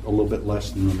women was a little bit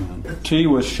less than the men. Tea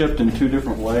was shipped in 2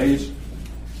 different ways.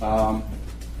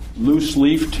 Loose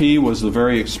leaf tea was the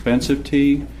very expensive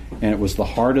tea, and it was the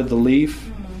heart of the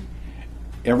leaf.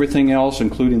 Everything else,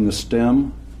 including the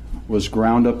stem, was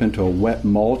ground up into a wet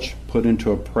mulch, put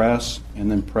into a press, and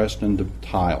then pressed into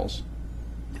tiles.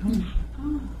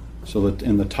 So that,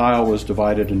 and the tile was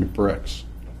divided into bricks.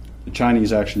 The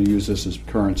Chinese actually use this as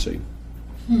currency.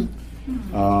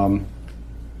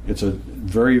 It's a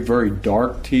very, very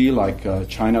dark tea, like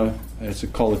China. It's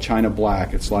called a China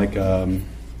Black. It's like,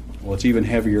 it's even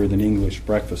heavier than English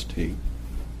breakfast tea.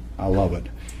 I love it.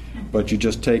 But you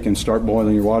just take and start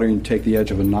boiling your water, and you take the edge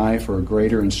of a knife or a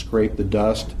grater and scrape the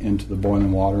dust into the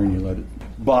boiling water, and you let it.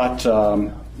 But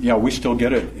we still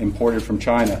get it imported from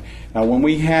China. Now, when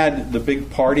we had the big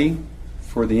party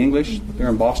for the English there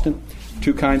in Boston,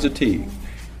 2 kinds of tea.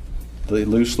 The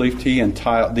loose leaf tea and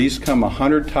tile. These come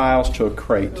 100 tiles to a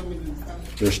crate.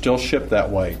 They're still shipped that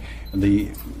way.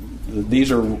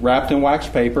 These are wrapped in wax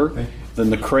paper. Then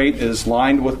the crate is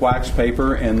lined with wax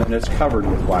paper, and then it's covered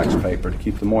with wax paper to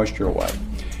keep the moisture away.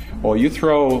 Well, you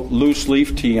throw loose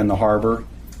leaf tea in the harbor,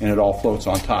 and it all floats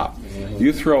on top.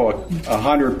 You throw a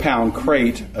 100-pound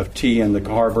crate of tea in the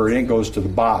harbor, and it goes to the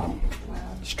bottom,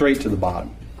 straight to the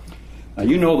bottom. Now,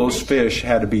 you know those fish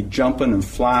had to be jumping and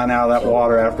flying out of that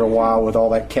water after a while with all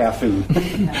that caffeine.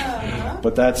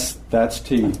 But that's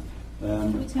tea.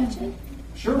 Can we touch it?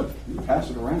 Sure, you can pass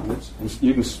it around.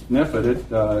 You can sniff it. You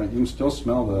can still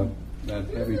smell that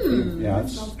heavy tea. Yeah,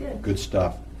 it's good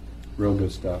stuff. Real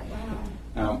good stuff. Wow.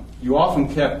 Now, you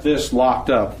often kept this locked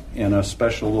up in a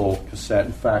special little cassette.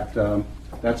 In fact,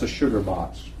 that's a sugar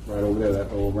box right over there,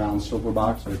 that little round silver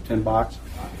box or tin box.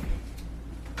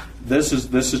 This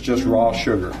is just raw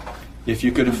sugar. If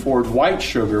you could afford white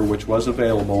sugar, which was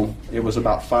available, it was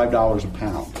about $5 a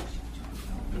pound.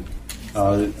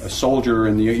 A soldier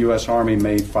in the U.S. Army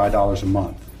made $5 a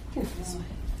month.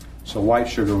 So white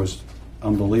sugar was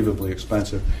unbelievably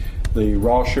expensive. The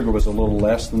raw sugar was a little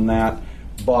less than that,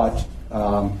 but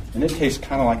and it tastes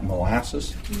kind of like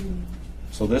molasses.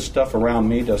 So this stuff around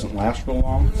me doesn't last real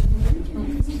long.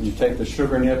 You take the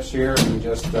sugar nips here and you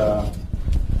just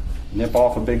nip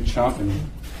off a big chunk and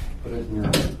put it in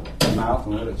your mouth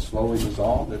and let it slowly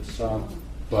dissolve.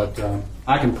 But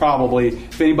I can probably,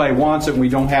 if anybody wants it, and we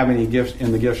don't have any gifts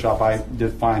in the gift shop. I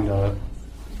did find a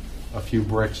few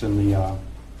bricks in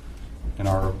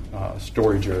our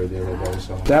storage area the other day.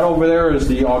 So that over there is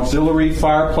the auxiliary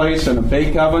fireplace and a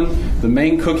bake oven. The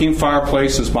main cooking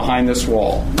fireplace is behind this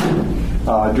wall.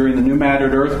 During the New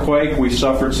Madrid earthquake, we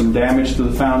suffered some damage to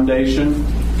the foundation,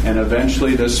 and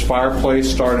eventually this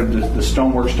fireplace the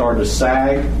stonework started to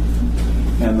sag.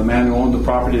 And the man who owned the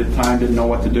property at the time didn't know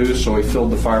what to do, so he filled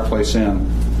the fireplace in.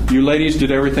 You ladies did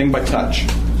everything by touch.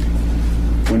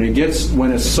 When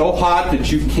it's so hot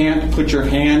that you can't put your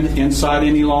hand inside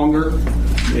any longer,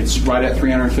 it's right at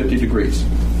 350 degrees.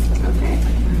 Okay.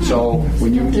 So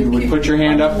when you would put your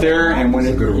hand up there, and when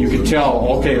you could tell,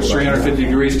 okay, it's 350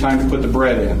 degrees, time to put the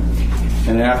bread in.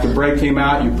 And then after the bread came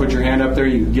out, you put your hand up there,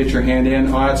 you get your hand in.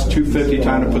 Oh, it's 250,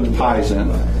 time to put the pies in.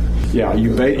 Yeah,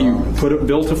 you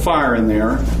built a fire in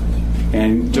there,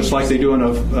 and just like they do in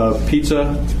a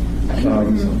pizza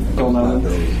oven,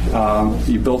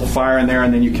 you built a fire in there,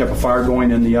 and then you kept a fire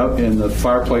going in the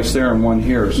fireplace there and one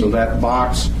here. So that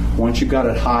box, once you got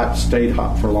it hot, stayed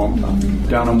hot for a long time.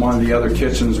 Down in one of the other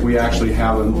kitchens, we actually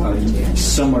have a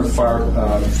similar fire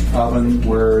oven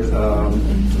where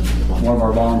one of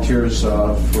our volunteers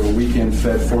for a weekend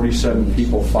fed 47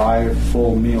 people 5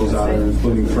 full meals out there,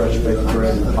 including fresh baked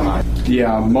bread and pie.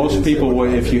 Yeah, most people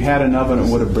would, if you had an oven, it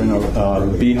would have been a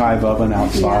beehive oven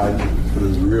outside. But it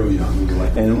was real young.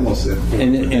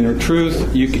 And in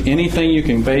truth, anything you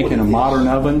can bake in a modern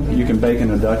oven, you can bake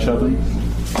in a Dutch oven.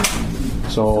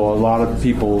 So a lot of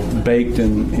people baked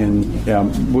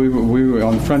we were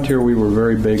on the frontier. We were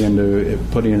very big into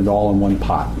putting it all in one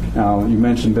pot. Now you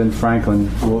mentioned Ben Franklin.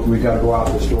 We got to go out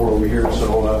this door over here.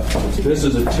 So this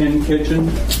is a tin kitchen,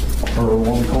 or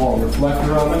what we call a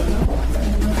reflector oven,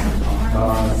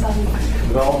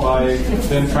 developed by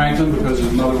Ben Franklin because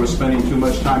his mother was spending too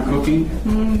much time cooking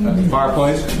at the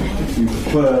fireplace. You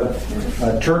put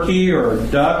a turkey or a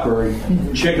duck or a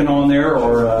chicken on there,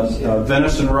 or a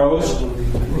venison roast,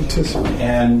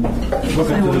 and hook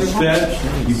it to the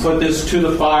spit. You put this to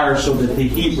the fire so that the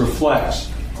heat reflects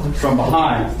from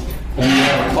behind, and you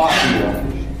have a clock going.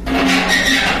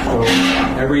 So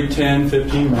every 10,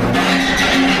 15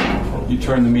 minutes, you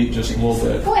turn the meat just a little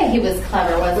bit. Boy, he was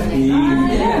clever, wasn't he?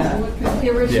 The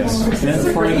original. Yes.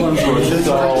 Ben Franklin's was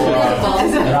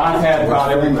and I've had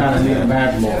about every kind of meat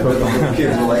imaginable cooked on the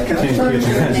kids are like,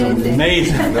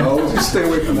 amazing. No, just stay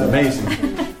away from that. Amazing.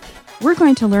 We're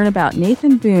going to learn about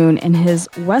Nathan Boone and his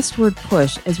westward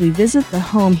push as we visit the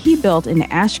home he built in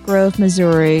Ash Grove,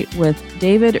 Missouri with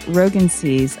David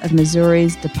Rogensees of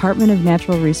Missouri's Department of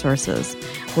Natural Resources.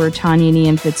 We're Tanya and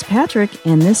Ian Fitzpatrick,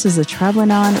 and this is the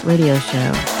Travelin' On Radio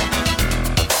Show.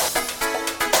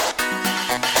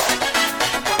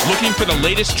 Looking for the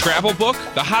latest travel book,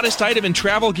 the hottest item in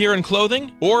travel gear and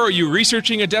clothing? Or are you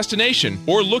researching a destination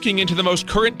or looking into the most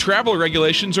current travel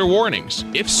regulations or warnings?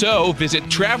 If so, visit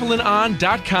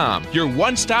TravelinOn.com, your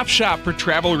one-stop shop for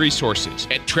travel resources.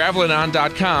 At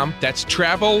TravelinOn.com, that's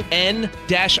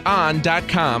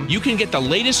TravelN-on.com, you can get the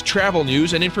latest travel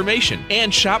news and information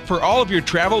and shop for all of your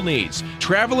travel needs.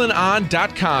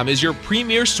 TravelinOn.com is your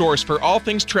premier source for all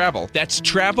things travel. That's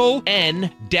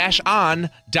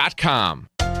TravelN-on.com.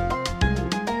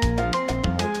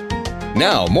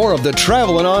 Now, more of the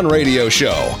Travelin' On Radio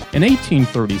Show. In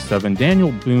 1837,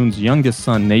 Daniel Boone's youngest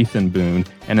son, Nathan Boone,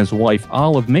 and his wife,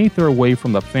 Olive, made their way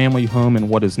from the family home in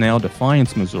what is now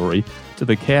Defiance, Missouri, to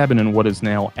the cabin in what is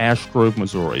now Ash Grove,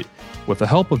 Missouri. With the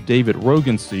help of David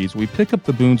Rogensees, we pick up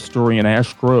the Boone story in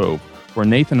Ash Grove, where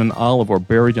Nathan and Olive are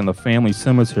buried in the family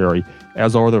cemetery,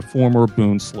 as are their former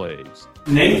Boone slaves.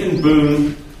 Nathan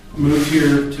Boone moved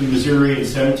here to Missouri in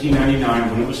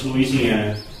 1799 when it was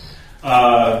Louisiana.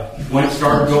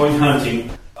 Started going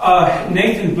hunting.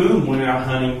 Nathan Boone went out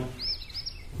hunting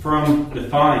from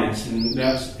Defiance, and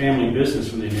that was family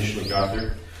business when they initially got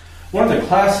there. One of the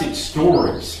classic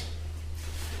stories,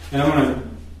 and I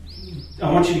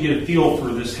want you to get a feel for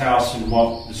this house and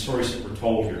what the stories that were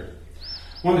told here.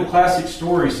 One of the classic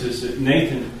stories is that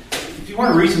Nathan, if you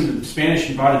want a reason the Spanish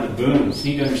invaded the Boones,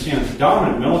 you need to understand the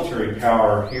dominant military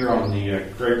power here on the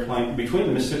Great Plains, between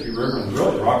the Mississippi River and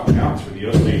really the Rocky Mountains, were the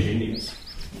Osage Indians.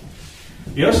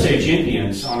 The Osage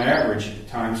Indians, on average at the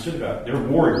time, their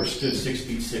warriors stood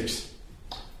 6'6".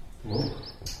 All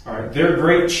right, their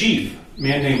great chief, a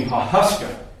man named Pawhuska,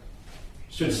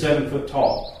 stood 7 foot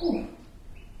tall.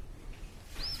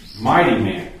 Mighty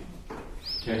man.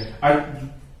 Okay,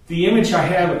 the image I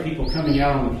have of people coming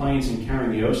out on the plains and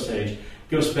encountering the Osage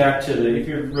goes back to if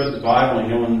you've read the Bible, you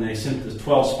know when they sent the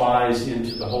 12 spies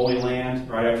into the Holy Land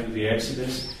right after the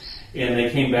Exodus, and they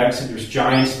came back and said, "There's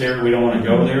giants there. We don't want to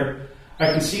go there."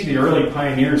 I can see the early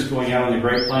pioneers going out on the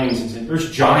Great Plains and saying,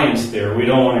 "There's giants there. We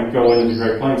don't want to go into the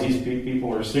Great Plains. These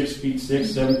people are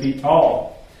 6'6", 7 feet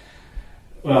tall."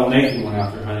 Well, Nathan went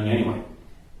out there hunting anyway.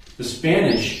 The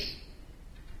Spanish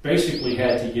basically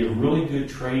had to give really good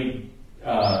trade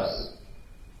have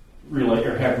really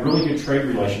good trade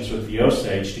relations with the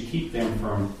Osage to keep them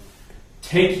from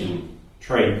taking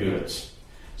trade goods.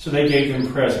 So they gave them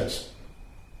presents.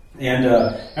 And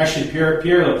actually, Pierre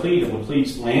Laclede of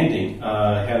Laclede's Landing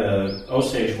had an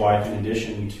Osage wife in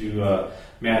addition to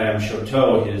Madame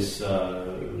Choteau, his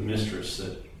mistress,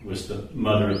 that was the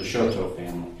mother of the Choteau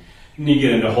family. And you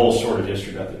get into a whole sort of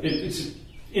history about that. It's an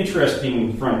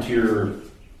interesting frontier,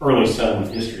 early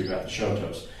settlement history about the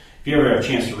Choteaus. If you ever have a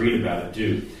chance to read about it,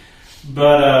 do.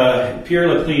 But Pierre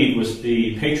Laclede was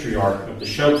the patriarch of the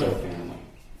Choteau family.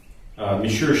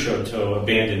 Monsieur Choteau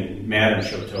abandoned Madame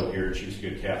Choteau here. She was a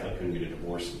good Catholic, couldn't get a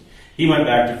divorce. He went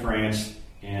back to France,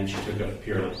 and she took up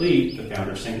Pierre Laclede, the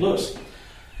founder of St. Louis.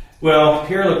 Well,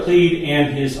 Pierre Laclede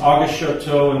and his Auguste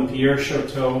Choteau and Pierre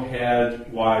Choteau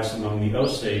had wives among the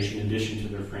Osage in addition to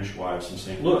their French wives in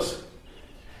St. Louis.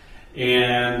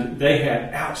 And they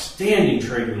had outstanding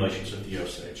trade relations with the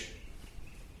Osage.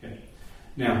 Okay.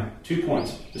 Now, 2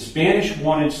 points. The Spanish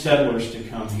wanted settlers to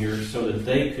come here so that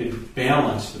they could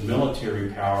balance the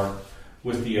military power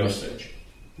with the Osage.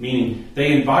 Meaning,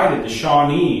 they invited the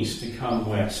Shawnees to come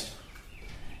west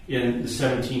in the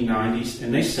 1790s,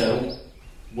 and they settled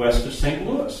west of St.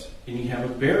 Louis. And you have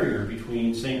a barrier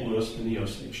between St. Louis and the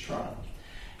Osage tribe.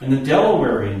 And the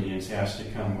Delaware Indians asked to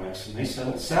come west, and they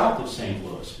settled south of St.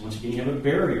 Louis. Once again, you have a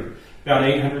barrier. About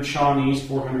 800 Shawnees,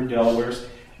 400 Delawares.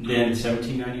 Then in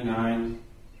 1799,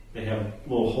 they have a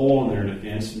little hole in their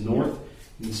defense north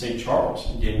in St. Charles.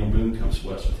 And Daniel Boone comes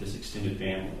west with his extended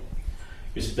family.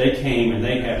 Because they came, and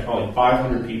they had probably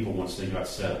 500 people once they got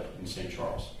settled in St.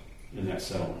 Charles, in that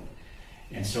settlement.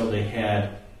 And so they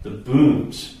had the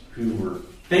Boones, who were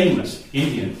famous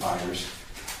Indian fighters,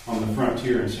 on the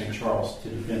frontier in St. Charles to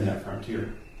defend that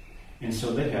frontier. And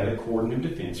so they had a cordon of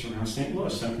defense around St.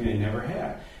 Louis, something they never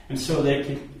had. And so they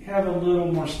could have a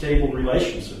little more stable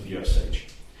relations with the Osage.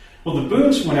 Well, the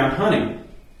Boones went out hunting.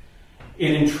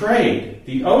 And in trade,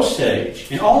 the Osage,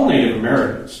 and all Native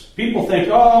Americans, people think,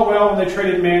 oh, well, when they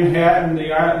traded Manhattan, the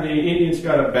Indians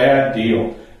got a bad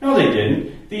deal. No, they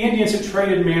didn't. The Indians that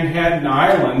traded Manhattan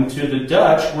Island to the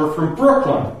Dutch were from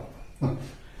Brooklyn.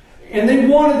 And they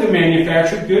wanted the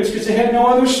manufactured goods because they had no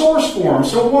other source for them.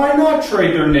 So why not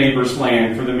trade their neighbor's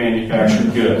land for the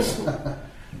manufactured goods?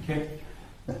 Okay.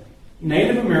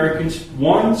 Native Americans,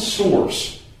 one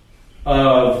source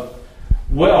of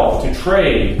wealth to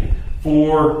trade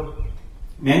for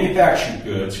manufactured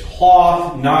goods,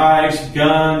 cloth, knives,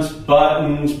 guns,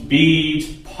 buttons,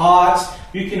 beads, pots.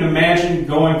 You can imagine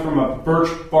going from a birch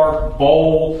bark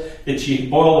bowl that you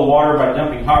boil the water by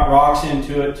dumping hot rocks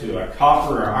into it to a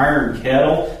copper or iron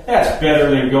kettle. That's better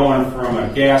than going from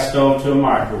a gas stove to a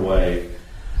microwave.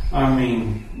 I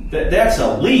mean, that's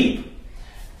a leap.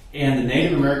 And the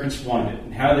Native Americans wanted it.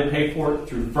 And how did they pay for it?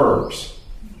 Through furs.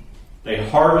 They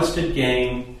harvested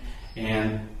game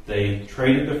and they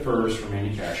traded the furs for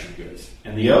manufactured goods.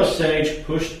 And the Osage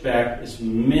pushed back as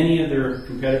many of their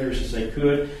competitors as they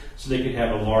could so they could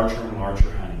have a larger and larger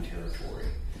hunting territory.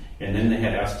 And then they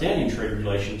had outstanding trade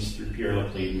relations through Pierre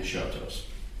Laclede and the Chotos.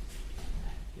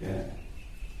 Yeah.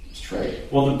 It's trade.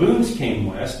 Well, the Boones came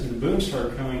west, and the Boones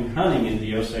started coming hunting into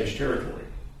the Osage territory.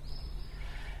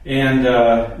 And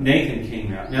Nathan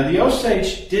came out. Now, the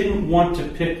Osage didn't want to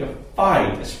pick a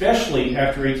fight, especially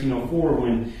after 1804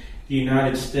 when the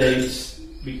United States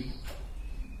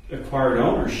acquired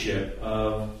ownership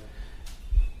of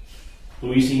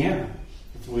Louisiana,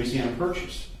 with the Louisiana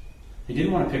Purchase. They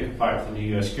didn't want to pick a fight with the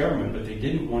U.S. government, but they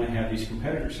didn't want to have these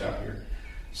competitors out here.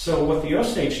 So what the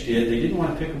Osage did, they didn't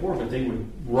want to pick a war, but they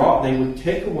would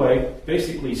take away,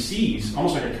 basically seize,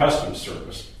 almost like a customs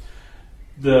service,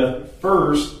 the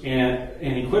furs and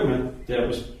equipment that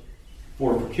was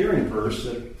for procuring furs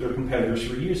that their competitors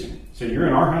were using. So you're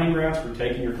in our hunting grounds, we're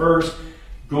taking your furs,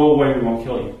 go away, we won't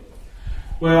kill you.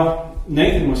 Well,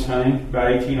 Nathan was hunting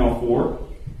about 1804,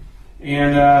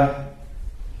 and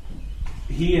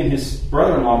he and his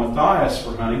brother-in-law Matthias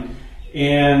were hunting,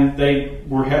 and they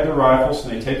had their rifles,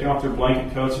 and they'd taken off their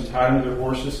blanket coats and tied them to their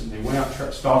horses, and they went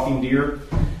out stalking deer,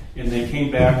 and they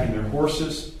came back, and their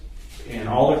horses and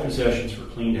all their possessions were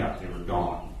cleaned out. They were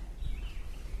gone.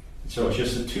 So it's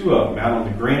just the two of them out on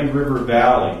the Grand River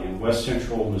Valley in west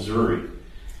central Missouri.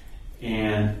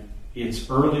 And it's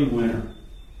early winter,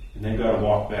 and they've got to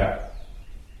walk back.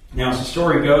 Now, as the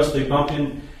story goes, they bump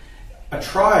in a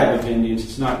tribe of Indians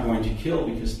it's not going to kill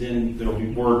because then there'll be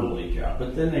word will leak out.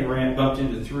 But then they bumped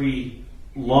into 3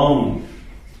 lone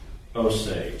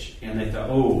Osage, and they thought,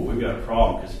 oh, we've got a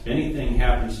problem because if anything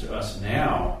happens to us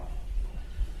now,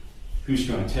 who's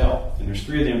going to tell? And there's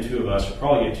 3 of them, 2 of us. We'll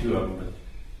probably get 2 of them, but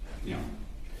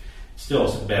still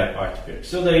it's a bad fight to pick.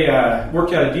 So they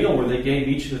worked out a deal where they gave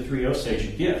each of the 3 Osage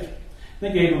a gift.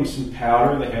 They gave them some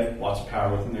powder. They had lots of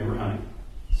powder with them. They were hunting.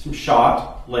 Some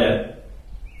shot, lead,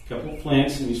 a couple of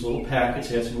flints in these little packets.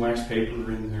 They had some wax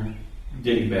paper in their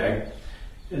ditty bag.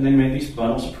 And they made these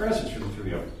bundles of presents for the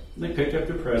 3 of them. And they picked up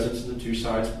their presents, and the 2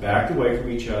 sides backed away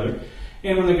from each other.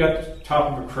 And when they got to the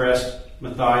top of a crest,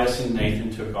 Matthias and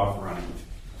Nathan took off running.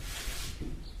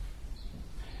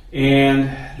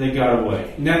 And they got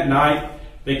away. And that night,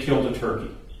 they killed a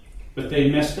turkey. But they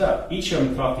messed up. Each of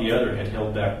them thought the other had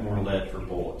held back more lead for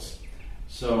bullets.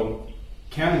 So,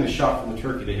 counting the shot from the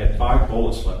turkey, they had 5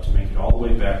 bullets left to make it all the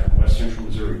way back from west central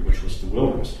Missouri, which was the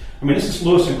wilderness. I mean, this is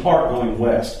Lewis and Clark going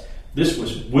west. This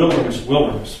was wilderness.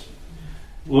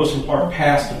 Lewis and Clark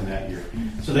passed them that year.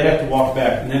 So they had to walk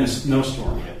back, and then a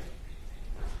snowstorm hit.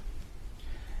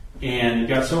 And it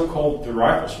got so cold the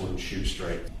rifles wouldn't shoot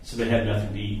straight, so they had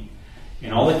nothing to eat.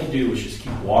 And all they could do was just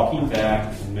keep walking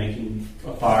back and making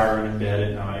a fire in a bed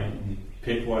at night and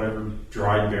pick whatever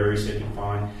dried berries they could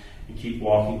find and keep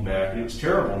walking back. And it was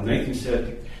terrible. And Nathan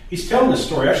said, he's telling this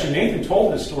story. Actually, Nathan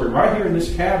told this story right here in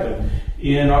this cabin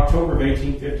in October of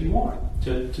 1851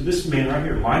 to this man right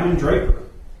here, Lyman Draper.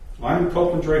 Lyman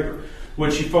Copeland Draper.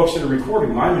 Which you folks that are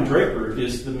recording, Lyman Draper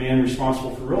is the man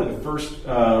responsible for really the first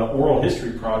oral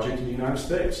history project in the United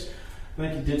States. I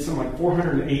think he did something like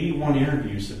 481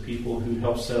 interviews of people who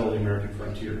helped settle the American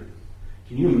frontier.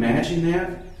 Can you imagine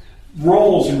that?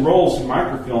 Rolls and rolls of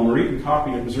microfilm are even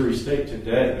copied at Missouri State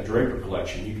today, the Draper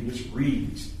collection. You can just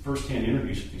read these first-hand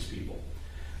interviews with these people.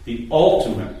 The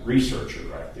ultimate researcher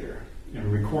right there,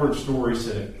 and recorded stories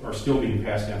that are still being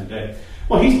passed down today.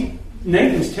 Well,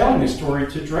 Nathan's telling this story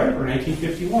to Draper in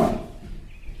 1851.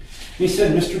 He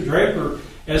said, Mr. Draper,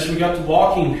 as we got to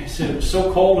walking, he said it was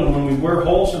so cold, and when we wear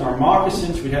holes in our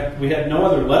moccasins, we had no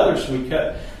other leather, so we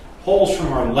cut holes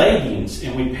from our leggings,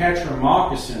 and we patch our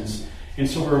moccasins, and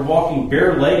so we were walking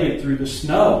bare-legged through the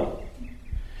snow.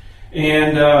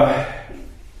 And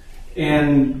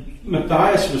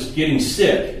Matthias was getting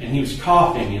sick, and he was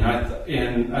coughing,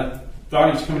 and I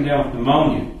thought he was coming down with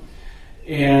pneumonia.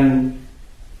 And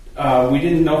we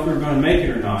didn't know if we were going to make it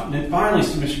or not. And then finally,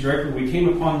 so Mr. Draper, we came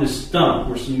upon this stump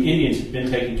where some Indians had been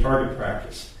taking target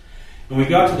practice. And we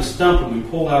got to the stump and we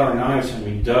pulled out our knives and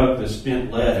we dug the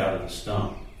spent lead out of the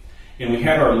stump. And we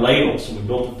had our ladles, and we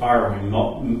built a fire and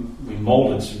we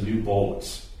molded some new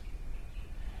bullets.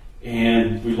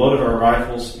 And we loaded our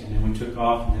rifles, and then we took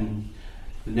off. And then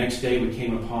the next day we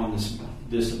came upon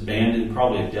this abandoned,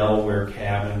 probably a Delaware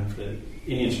cabin. The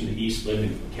Indians from the east lived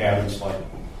in cabins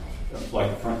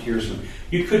like frontiersmen.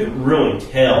 You couldn't really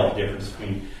tell the difference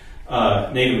between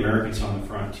Native Americans on the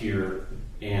frontier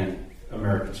and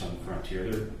Americans on the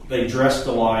frontier. They dressed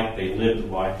alike, they lived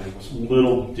alike. There was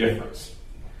little difference,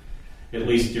 at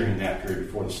least during that period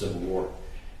before the Civil War.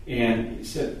 And he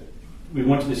said, we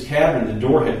went to this cabin, the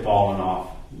door had fallen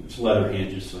off. It was leather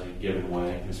hinges, so they'd given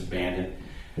away. It was abandoned.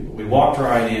 We walked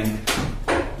right in,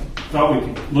 thought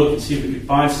we could look and see if we could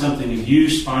find something to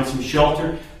use, find some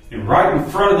shelter. And right in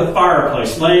front of the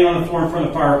fireplace, laying on the floor in front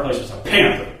of the fireplace, was a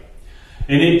panther.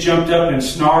 And it jumped up and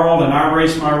snarled, and I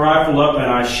raised my rifle up and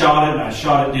I shot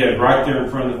it dead right there in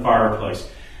front of the fireplace.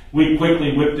 We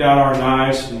quickly whipped out our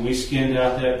knives and we skinned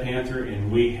out that panther, and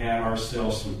we had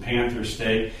ourselves some panther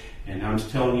steak. And I'm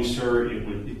telling you, sir,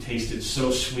 it tasted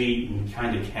so sweet and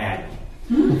kind of catty.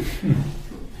 And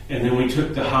then we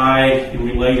took the hide and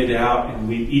we laid it out, and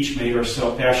we each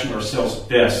fashioned ourselves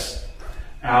vests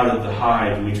out of the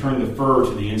hide, and we turned the fur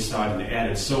to the inside, and it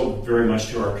added so very much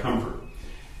to our comfort.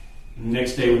 And the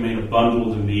next day we made a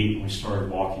bundle of the meat and we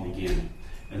started walking again.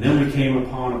 And then we came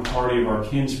upon a party of our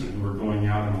kinsmen who were going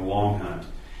out on a long hunt,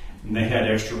 and they had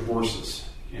extra horses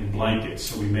and blankets,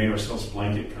 so we made ourselves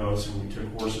blanket coats, and we took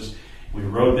horses. We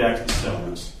rode back to the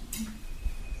settlements.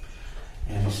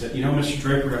 And he said, Mr.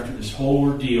 Draper, after this whole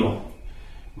ordeal,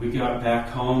 we got back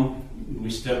home, we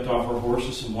stepped off our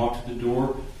horses and walked to the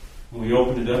door, and we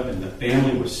opened it up, and the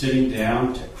family was sitting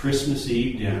down to Christmas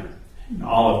Eve dinner. And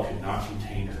Olive could not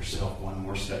contain herself one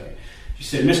more second. She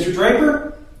said, Mr.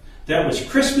 Draper, that was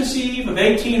Christmas Eve of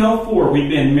 1804. We'd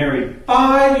been married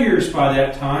 5 years by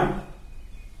that time.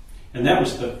 And that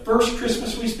was the first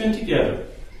Christmas we spent together.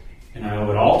 And I owe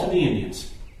it all to the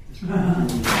Indians.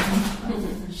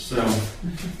 So,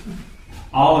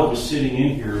 Olive was sitting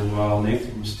in here while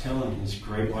Nathan was telling his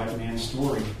great white man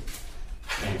story.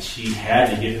 And she had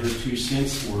to get her 2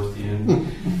 cents worth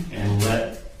in and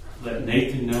let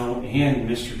Nathan know and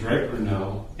Mr. Draper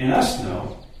know and us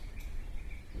know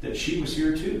that she was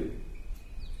here too.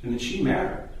 And that she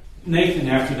mattered. Nathan,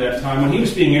 after that time, when he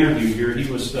was being interviewed here,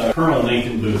 he was Colonel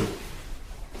Nathan Boone.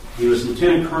 He was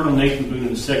Lieutenant Colonel Nathan Boone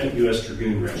in the 2nd U.S.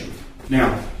 Dragoon Regiment.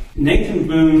 Now, Nathan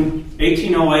Boone,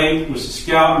 1808, was a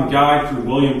scout and guide for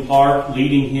William Clark,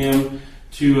 leading him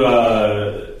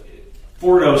to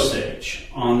Fort Osage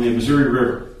on the Missouri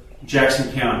River,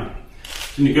 Jackson County,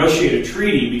 to negotiate a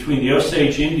treaty between the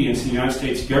Osage Indians and the United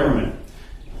States government.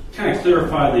 Kind of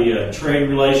clarify the trade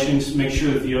relations, make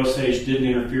sure that the Osage didn't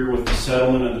interfere with the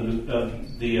settlement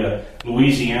of the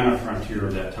Louisiana frontier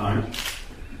of that time.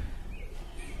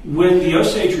 When the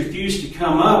Osage refused to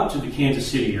come up to the Kansas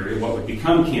City area, what would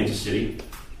become Kansas City,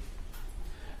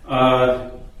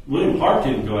 William Clark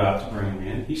didn't go out to bring them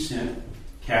in. He sent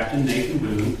Captain Nathan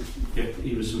Boone,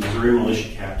 he was a Missouri militia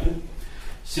captain,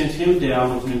 sent him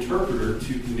down with an interpreter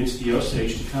to convince the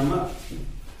Osage to come up.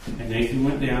 And Nathan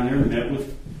went down there and met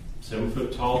with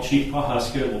 7-foot-tall Chief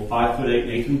Pawhuska, little 5'8"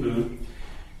 Nathan Boone,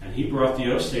 and he brought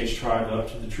the Osage tribe up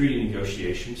to the treaty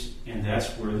negotiations, and that's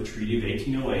where the Treaty of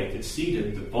 1808 that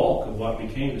ceded the bulk of what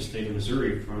became the state of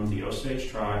Missouri from the Osage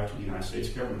tribe to the United States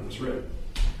government was written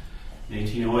in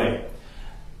 1808.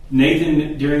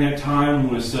 Nathan, during that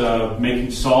time, was making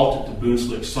salt at the Boone's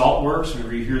Lick Salt Works.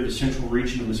 Whenever you hear the central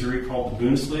region of Missouri called the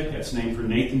Boone's Lick, that's named for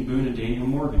Nathan Boone and Daniel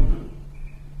Morgan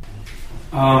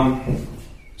Boone.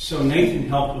 So Nathan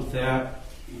helped with that.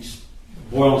 He's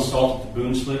boiling salt at the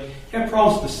Boone's Lick. He had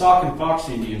problems with the Sauk and Fox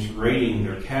Indians raiding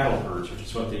their cattle herds, which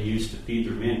is what they used to feed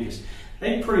their men, because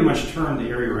they pretty much turned the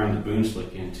area around the Boone's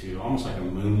Lick into almost like a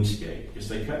moonscape, because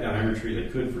they cut down every tree they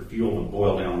could for fuel and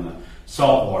boil down the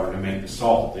salt water to make the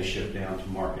salt that they shipped down to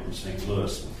market in St.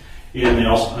 Louis. And they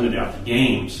also hunted out the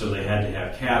game, so they had to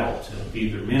have cattle to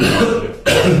feed their men with.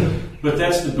 But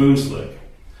that's the Boone's Lick.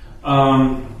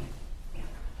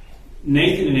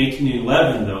 Nathan in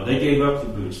 1811, though, they gave up the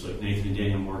Boone's Lick. Nathan and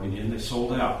Daniel Morgan did. They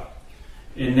sold out.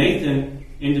 And Nathan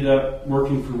ended up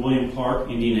working for William Clark,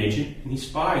 Indian agent, and he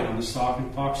spied on the Sauk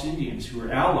and Fox Indians, who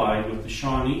were allied with the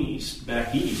Shawnees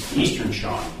back east, Eastern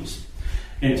Shawnees,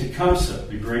 and Tecumseh,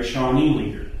 the great Shawnee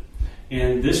leader.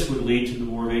 And this would lead to the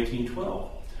War of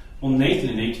 1812. Well, Nathan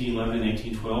in 1811 and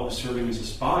 1812 was serving as a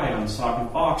spy on the Sauk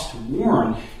and Fox to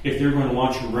warn if they were going to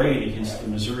launch a raid against the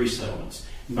Missouri settlements.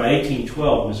 And by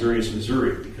 1812, Missouri is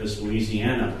Missouri because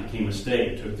Louisiana became a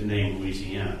state, took the name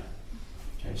Louisiana.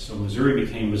 Okay, so Missouri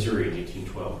became Missouri in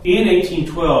 1812. In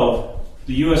 1812,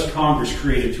 the U.S. Congress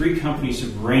created 3 companies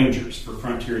of rangers for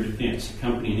frontier defense, a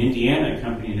company in Indiana, a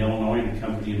company in Illinois, and a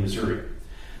company in Missouri.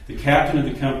 The captain of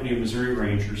the company of Missouri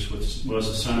Rangers was the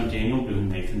son of Daniel Boone,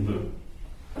 Nathan Boone.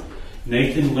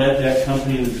 Nathan led that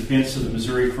company in the defense of the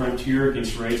Missouri frontier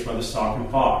against raids by the Sauk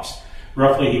and Fox.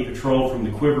 Roughly, he patrolled from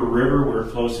the Quiver River, where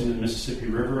it flows into the Mississippi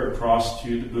River, across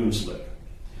to the Boone Slip.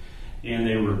 And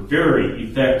they were very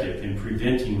effective in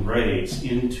preventing raids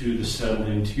into the settled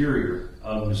interior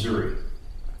of Missouri.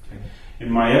 Okay.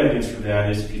 And my evidence for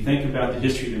that is, if you think about the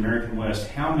history of the American West,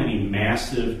 how many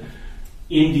massive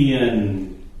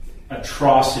Indian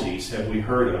atrocities have we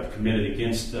heard of committed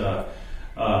against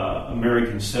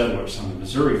American settlers on the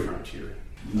Missouri frontier?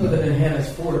 Other than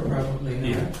Hannah's Fort,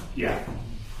 probably. Yeah.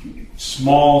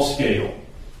 Small scale.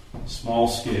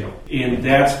 And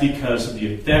that's because of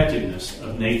the effectiveness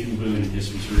of Nathan Boone and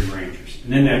his Missouri Rangers.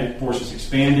 And then that force was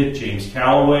expanded. James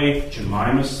Calloway,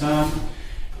 Jemima's son,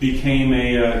 became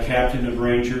a captain of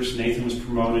Rangers. Nathan was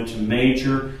promoted to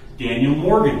major. Daniel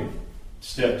Morgan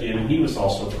stepped in, and he was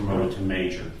also promoted to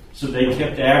major. So they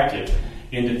kept active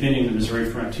in defending the Missouri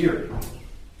frontier.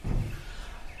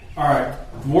 All right,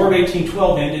 the War of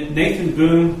 1812 ended. Nathan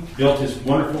Boone built his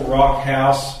wonderful rock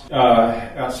house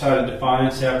outside of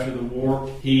Defiance after the war.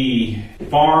 He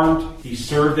farmed, he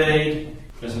surveyed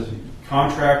as a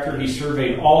contractor. He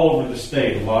surveyed all over the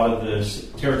state, a lot of the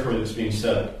territory that's being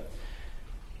settled.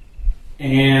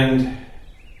 And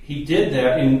he did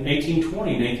that in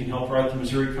 1820. Nathan helped write the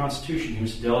Missouri Constitution. He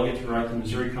was a delegate to write the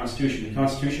Missouri Constitution. The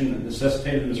Constitution that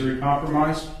necessitated the Missouri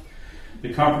Compromise.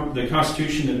 The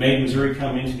Constitution that made Missouri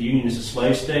come into the Union as a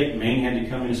slave state. Maine had to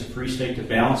come in as a free state to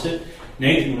balance it.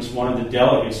 Nathan was one of the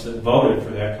delegates that voted for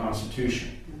that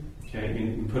Constitution, okay,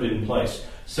 and put it in place.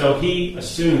 So he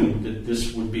assumed that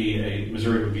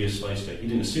Missouri would be a slave state. He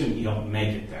didn't assume, he helped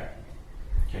make it that.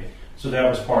 Okay, so that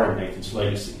was part of Nathan's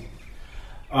legacy.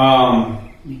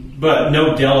 But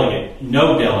no delegate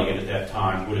at that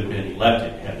time would have been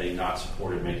elected had they not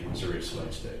supported making Missouri a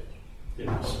slave state.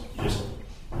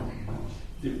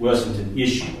 It wasn't an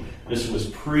issue. This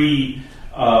was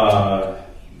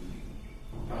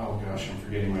I'm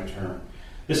forgetting my term.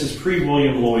 This is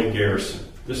pre-William Lloyd Garrison.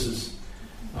 This is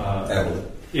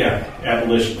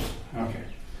abolition. Okay.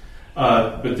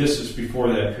 But this is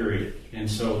before that period, and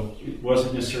so it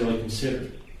wasn't necessarily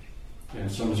considered.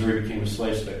 And so Missouri became a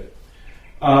slave state.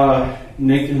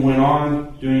 Nathan went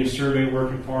on doing his survey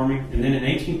work and farming, and then in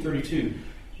 1832,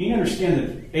 you understand that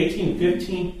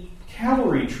 1815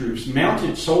 cavalry troops,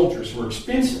 mounted soldiers, were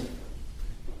expensive.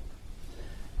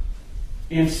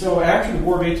 And so after the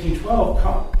War of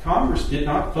 1812, Congress did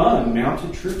not fund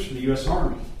mounted troops for the U.S.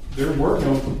 Army. There were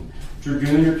no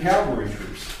dragoon or cavalry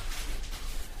troops.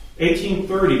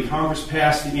 1830, Congress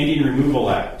passed the Indian Removal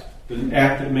Act, the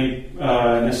act that made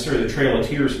necessary the Trail of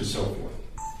Tears and so forth.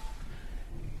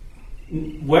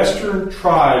 Western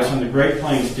tribes on the Great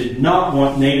Plains did not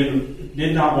want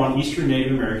Eastern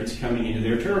Native Americans coming into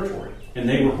their territory, and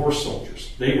they were horse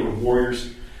soldiers. They were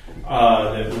warriors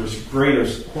that were as great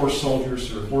as horse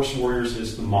soldiers or horse warriors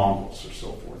as the Mongols or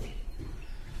so forth.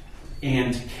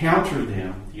 And to counter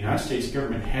them, the United States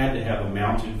government had to have a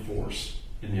mounted force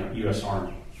in the U.S.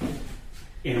 Army.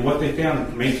 And what they found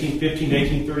from 1815 to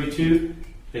 1832,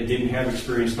 they didn't have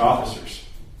experienced officers.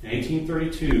 In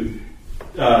 1832,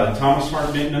 Thomas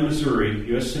Hart Benton of Missouri,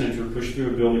 U.S. Senator, pushed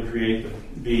through a bill to create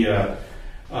the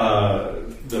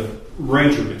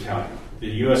Ranger Battalion, the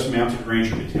U.S. Mounted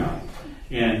Ranger Battalion.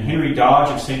 And Henry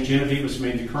Dodge of St. Genevieve was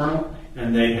made the colonel,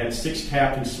 and they had 6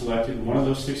 captains selected, and one of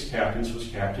those 6 captains was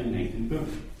Captain Nathan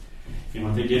Boone. And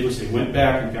what they did was they went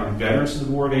back and found veterans of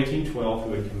the War of 1812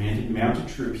 who had commanded mounted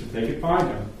troops, if they could find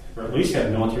them, or at least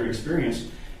had military experience,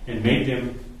 and made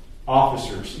them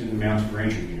officers in the Mounted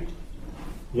Ranger Unit.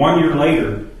 1 year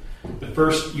later, the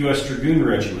 1st U.S. Dragoon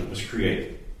Regiment was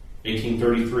created,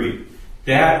 1833.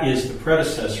 That is the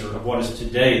predecessor of what is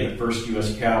today the 1st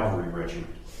U.S. Cavalry Regiment.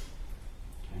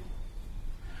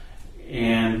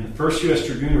 And the 1st U.S.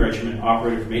 Dragoon Regiment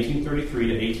operated from 1833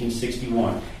 to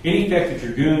 1861. In effect, the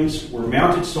Dragoons were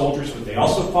mounted soldiers, but they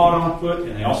also fought on foot,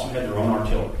 and they also had their own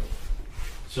artillery.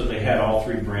 So they had all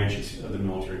 3 branches of the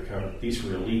military covered. These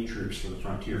were elite troops for the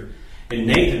frontier. And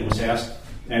Nathan was asked,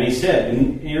 and he said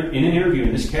in an interview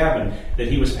in this cabin, that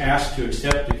he was asked to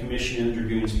accept the commission in the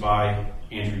Dragoons by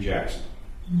Andrew Jackson.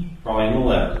 Probably in the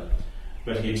letter,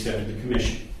 but he accepted the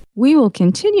commission. We will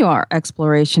continue our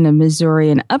exploration of Missouri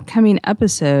in upcoming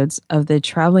episodes of the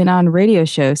Traveling On Radio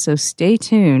Show, so stay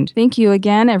tuned. Thank you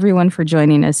again, everyone, for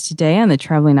joining us today on the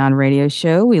Traveling On Radio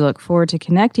Show. We look forward to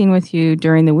connecting with you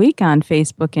during the week on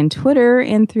Facebook and Twitter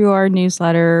and through our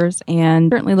newsletters, and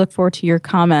certainly look forward to your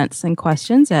comments and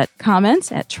questions at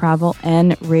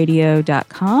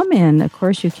comments@travelnradio.com. And, of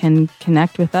course, you can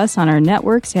connect with us on our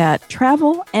networks at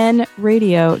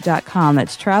travelnradio.com.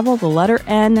 That's travel, the letter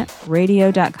N,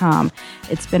 radio.com.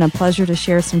 It's been a pleasure to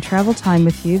share some travel time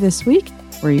with you this week.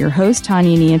 We're your hosts,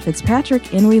 Tanya and Ian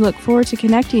Fitzpatrick, and we look forward to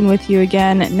connecting with you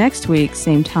again next week,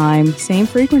 same time, same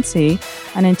frequency.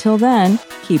 And until then,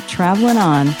 keep traveling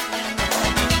on.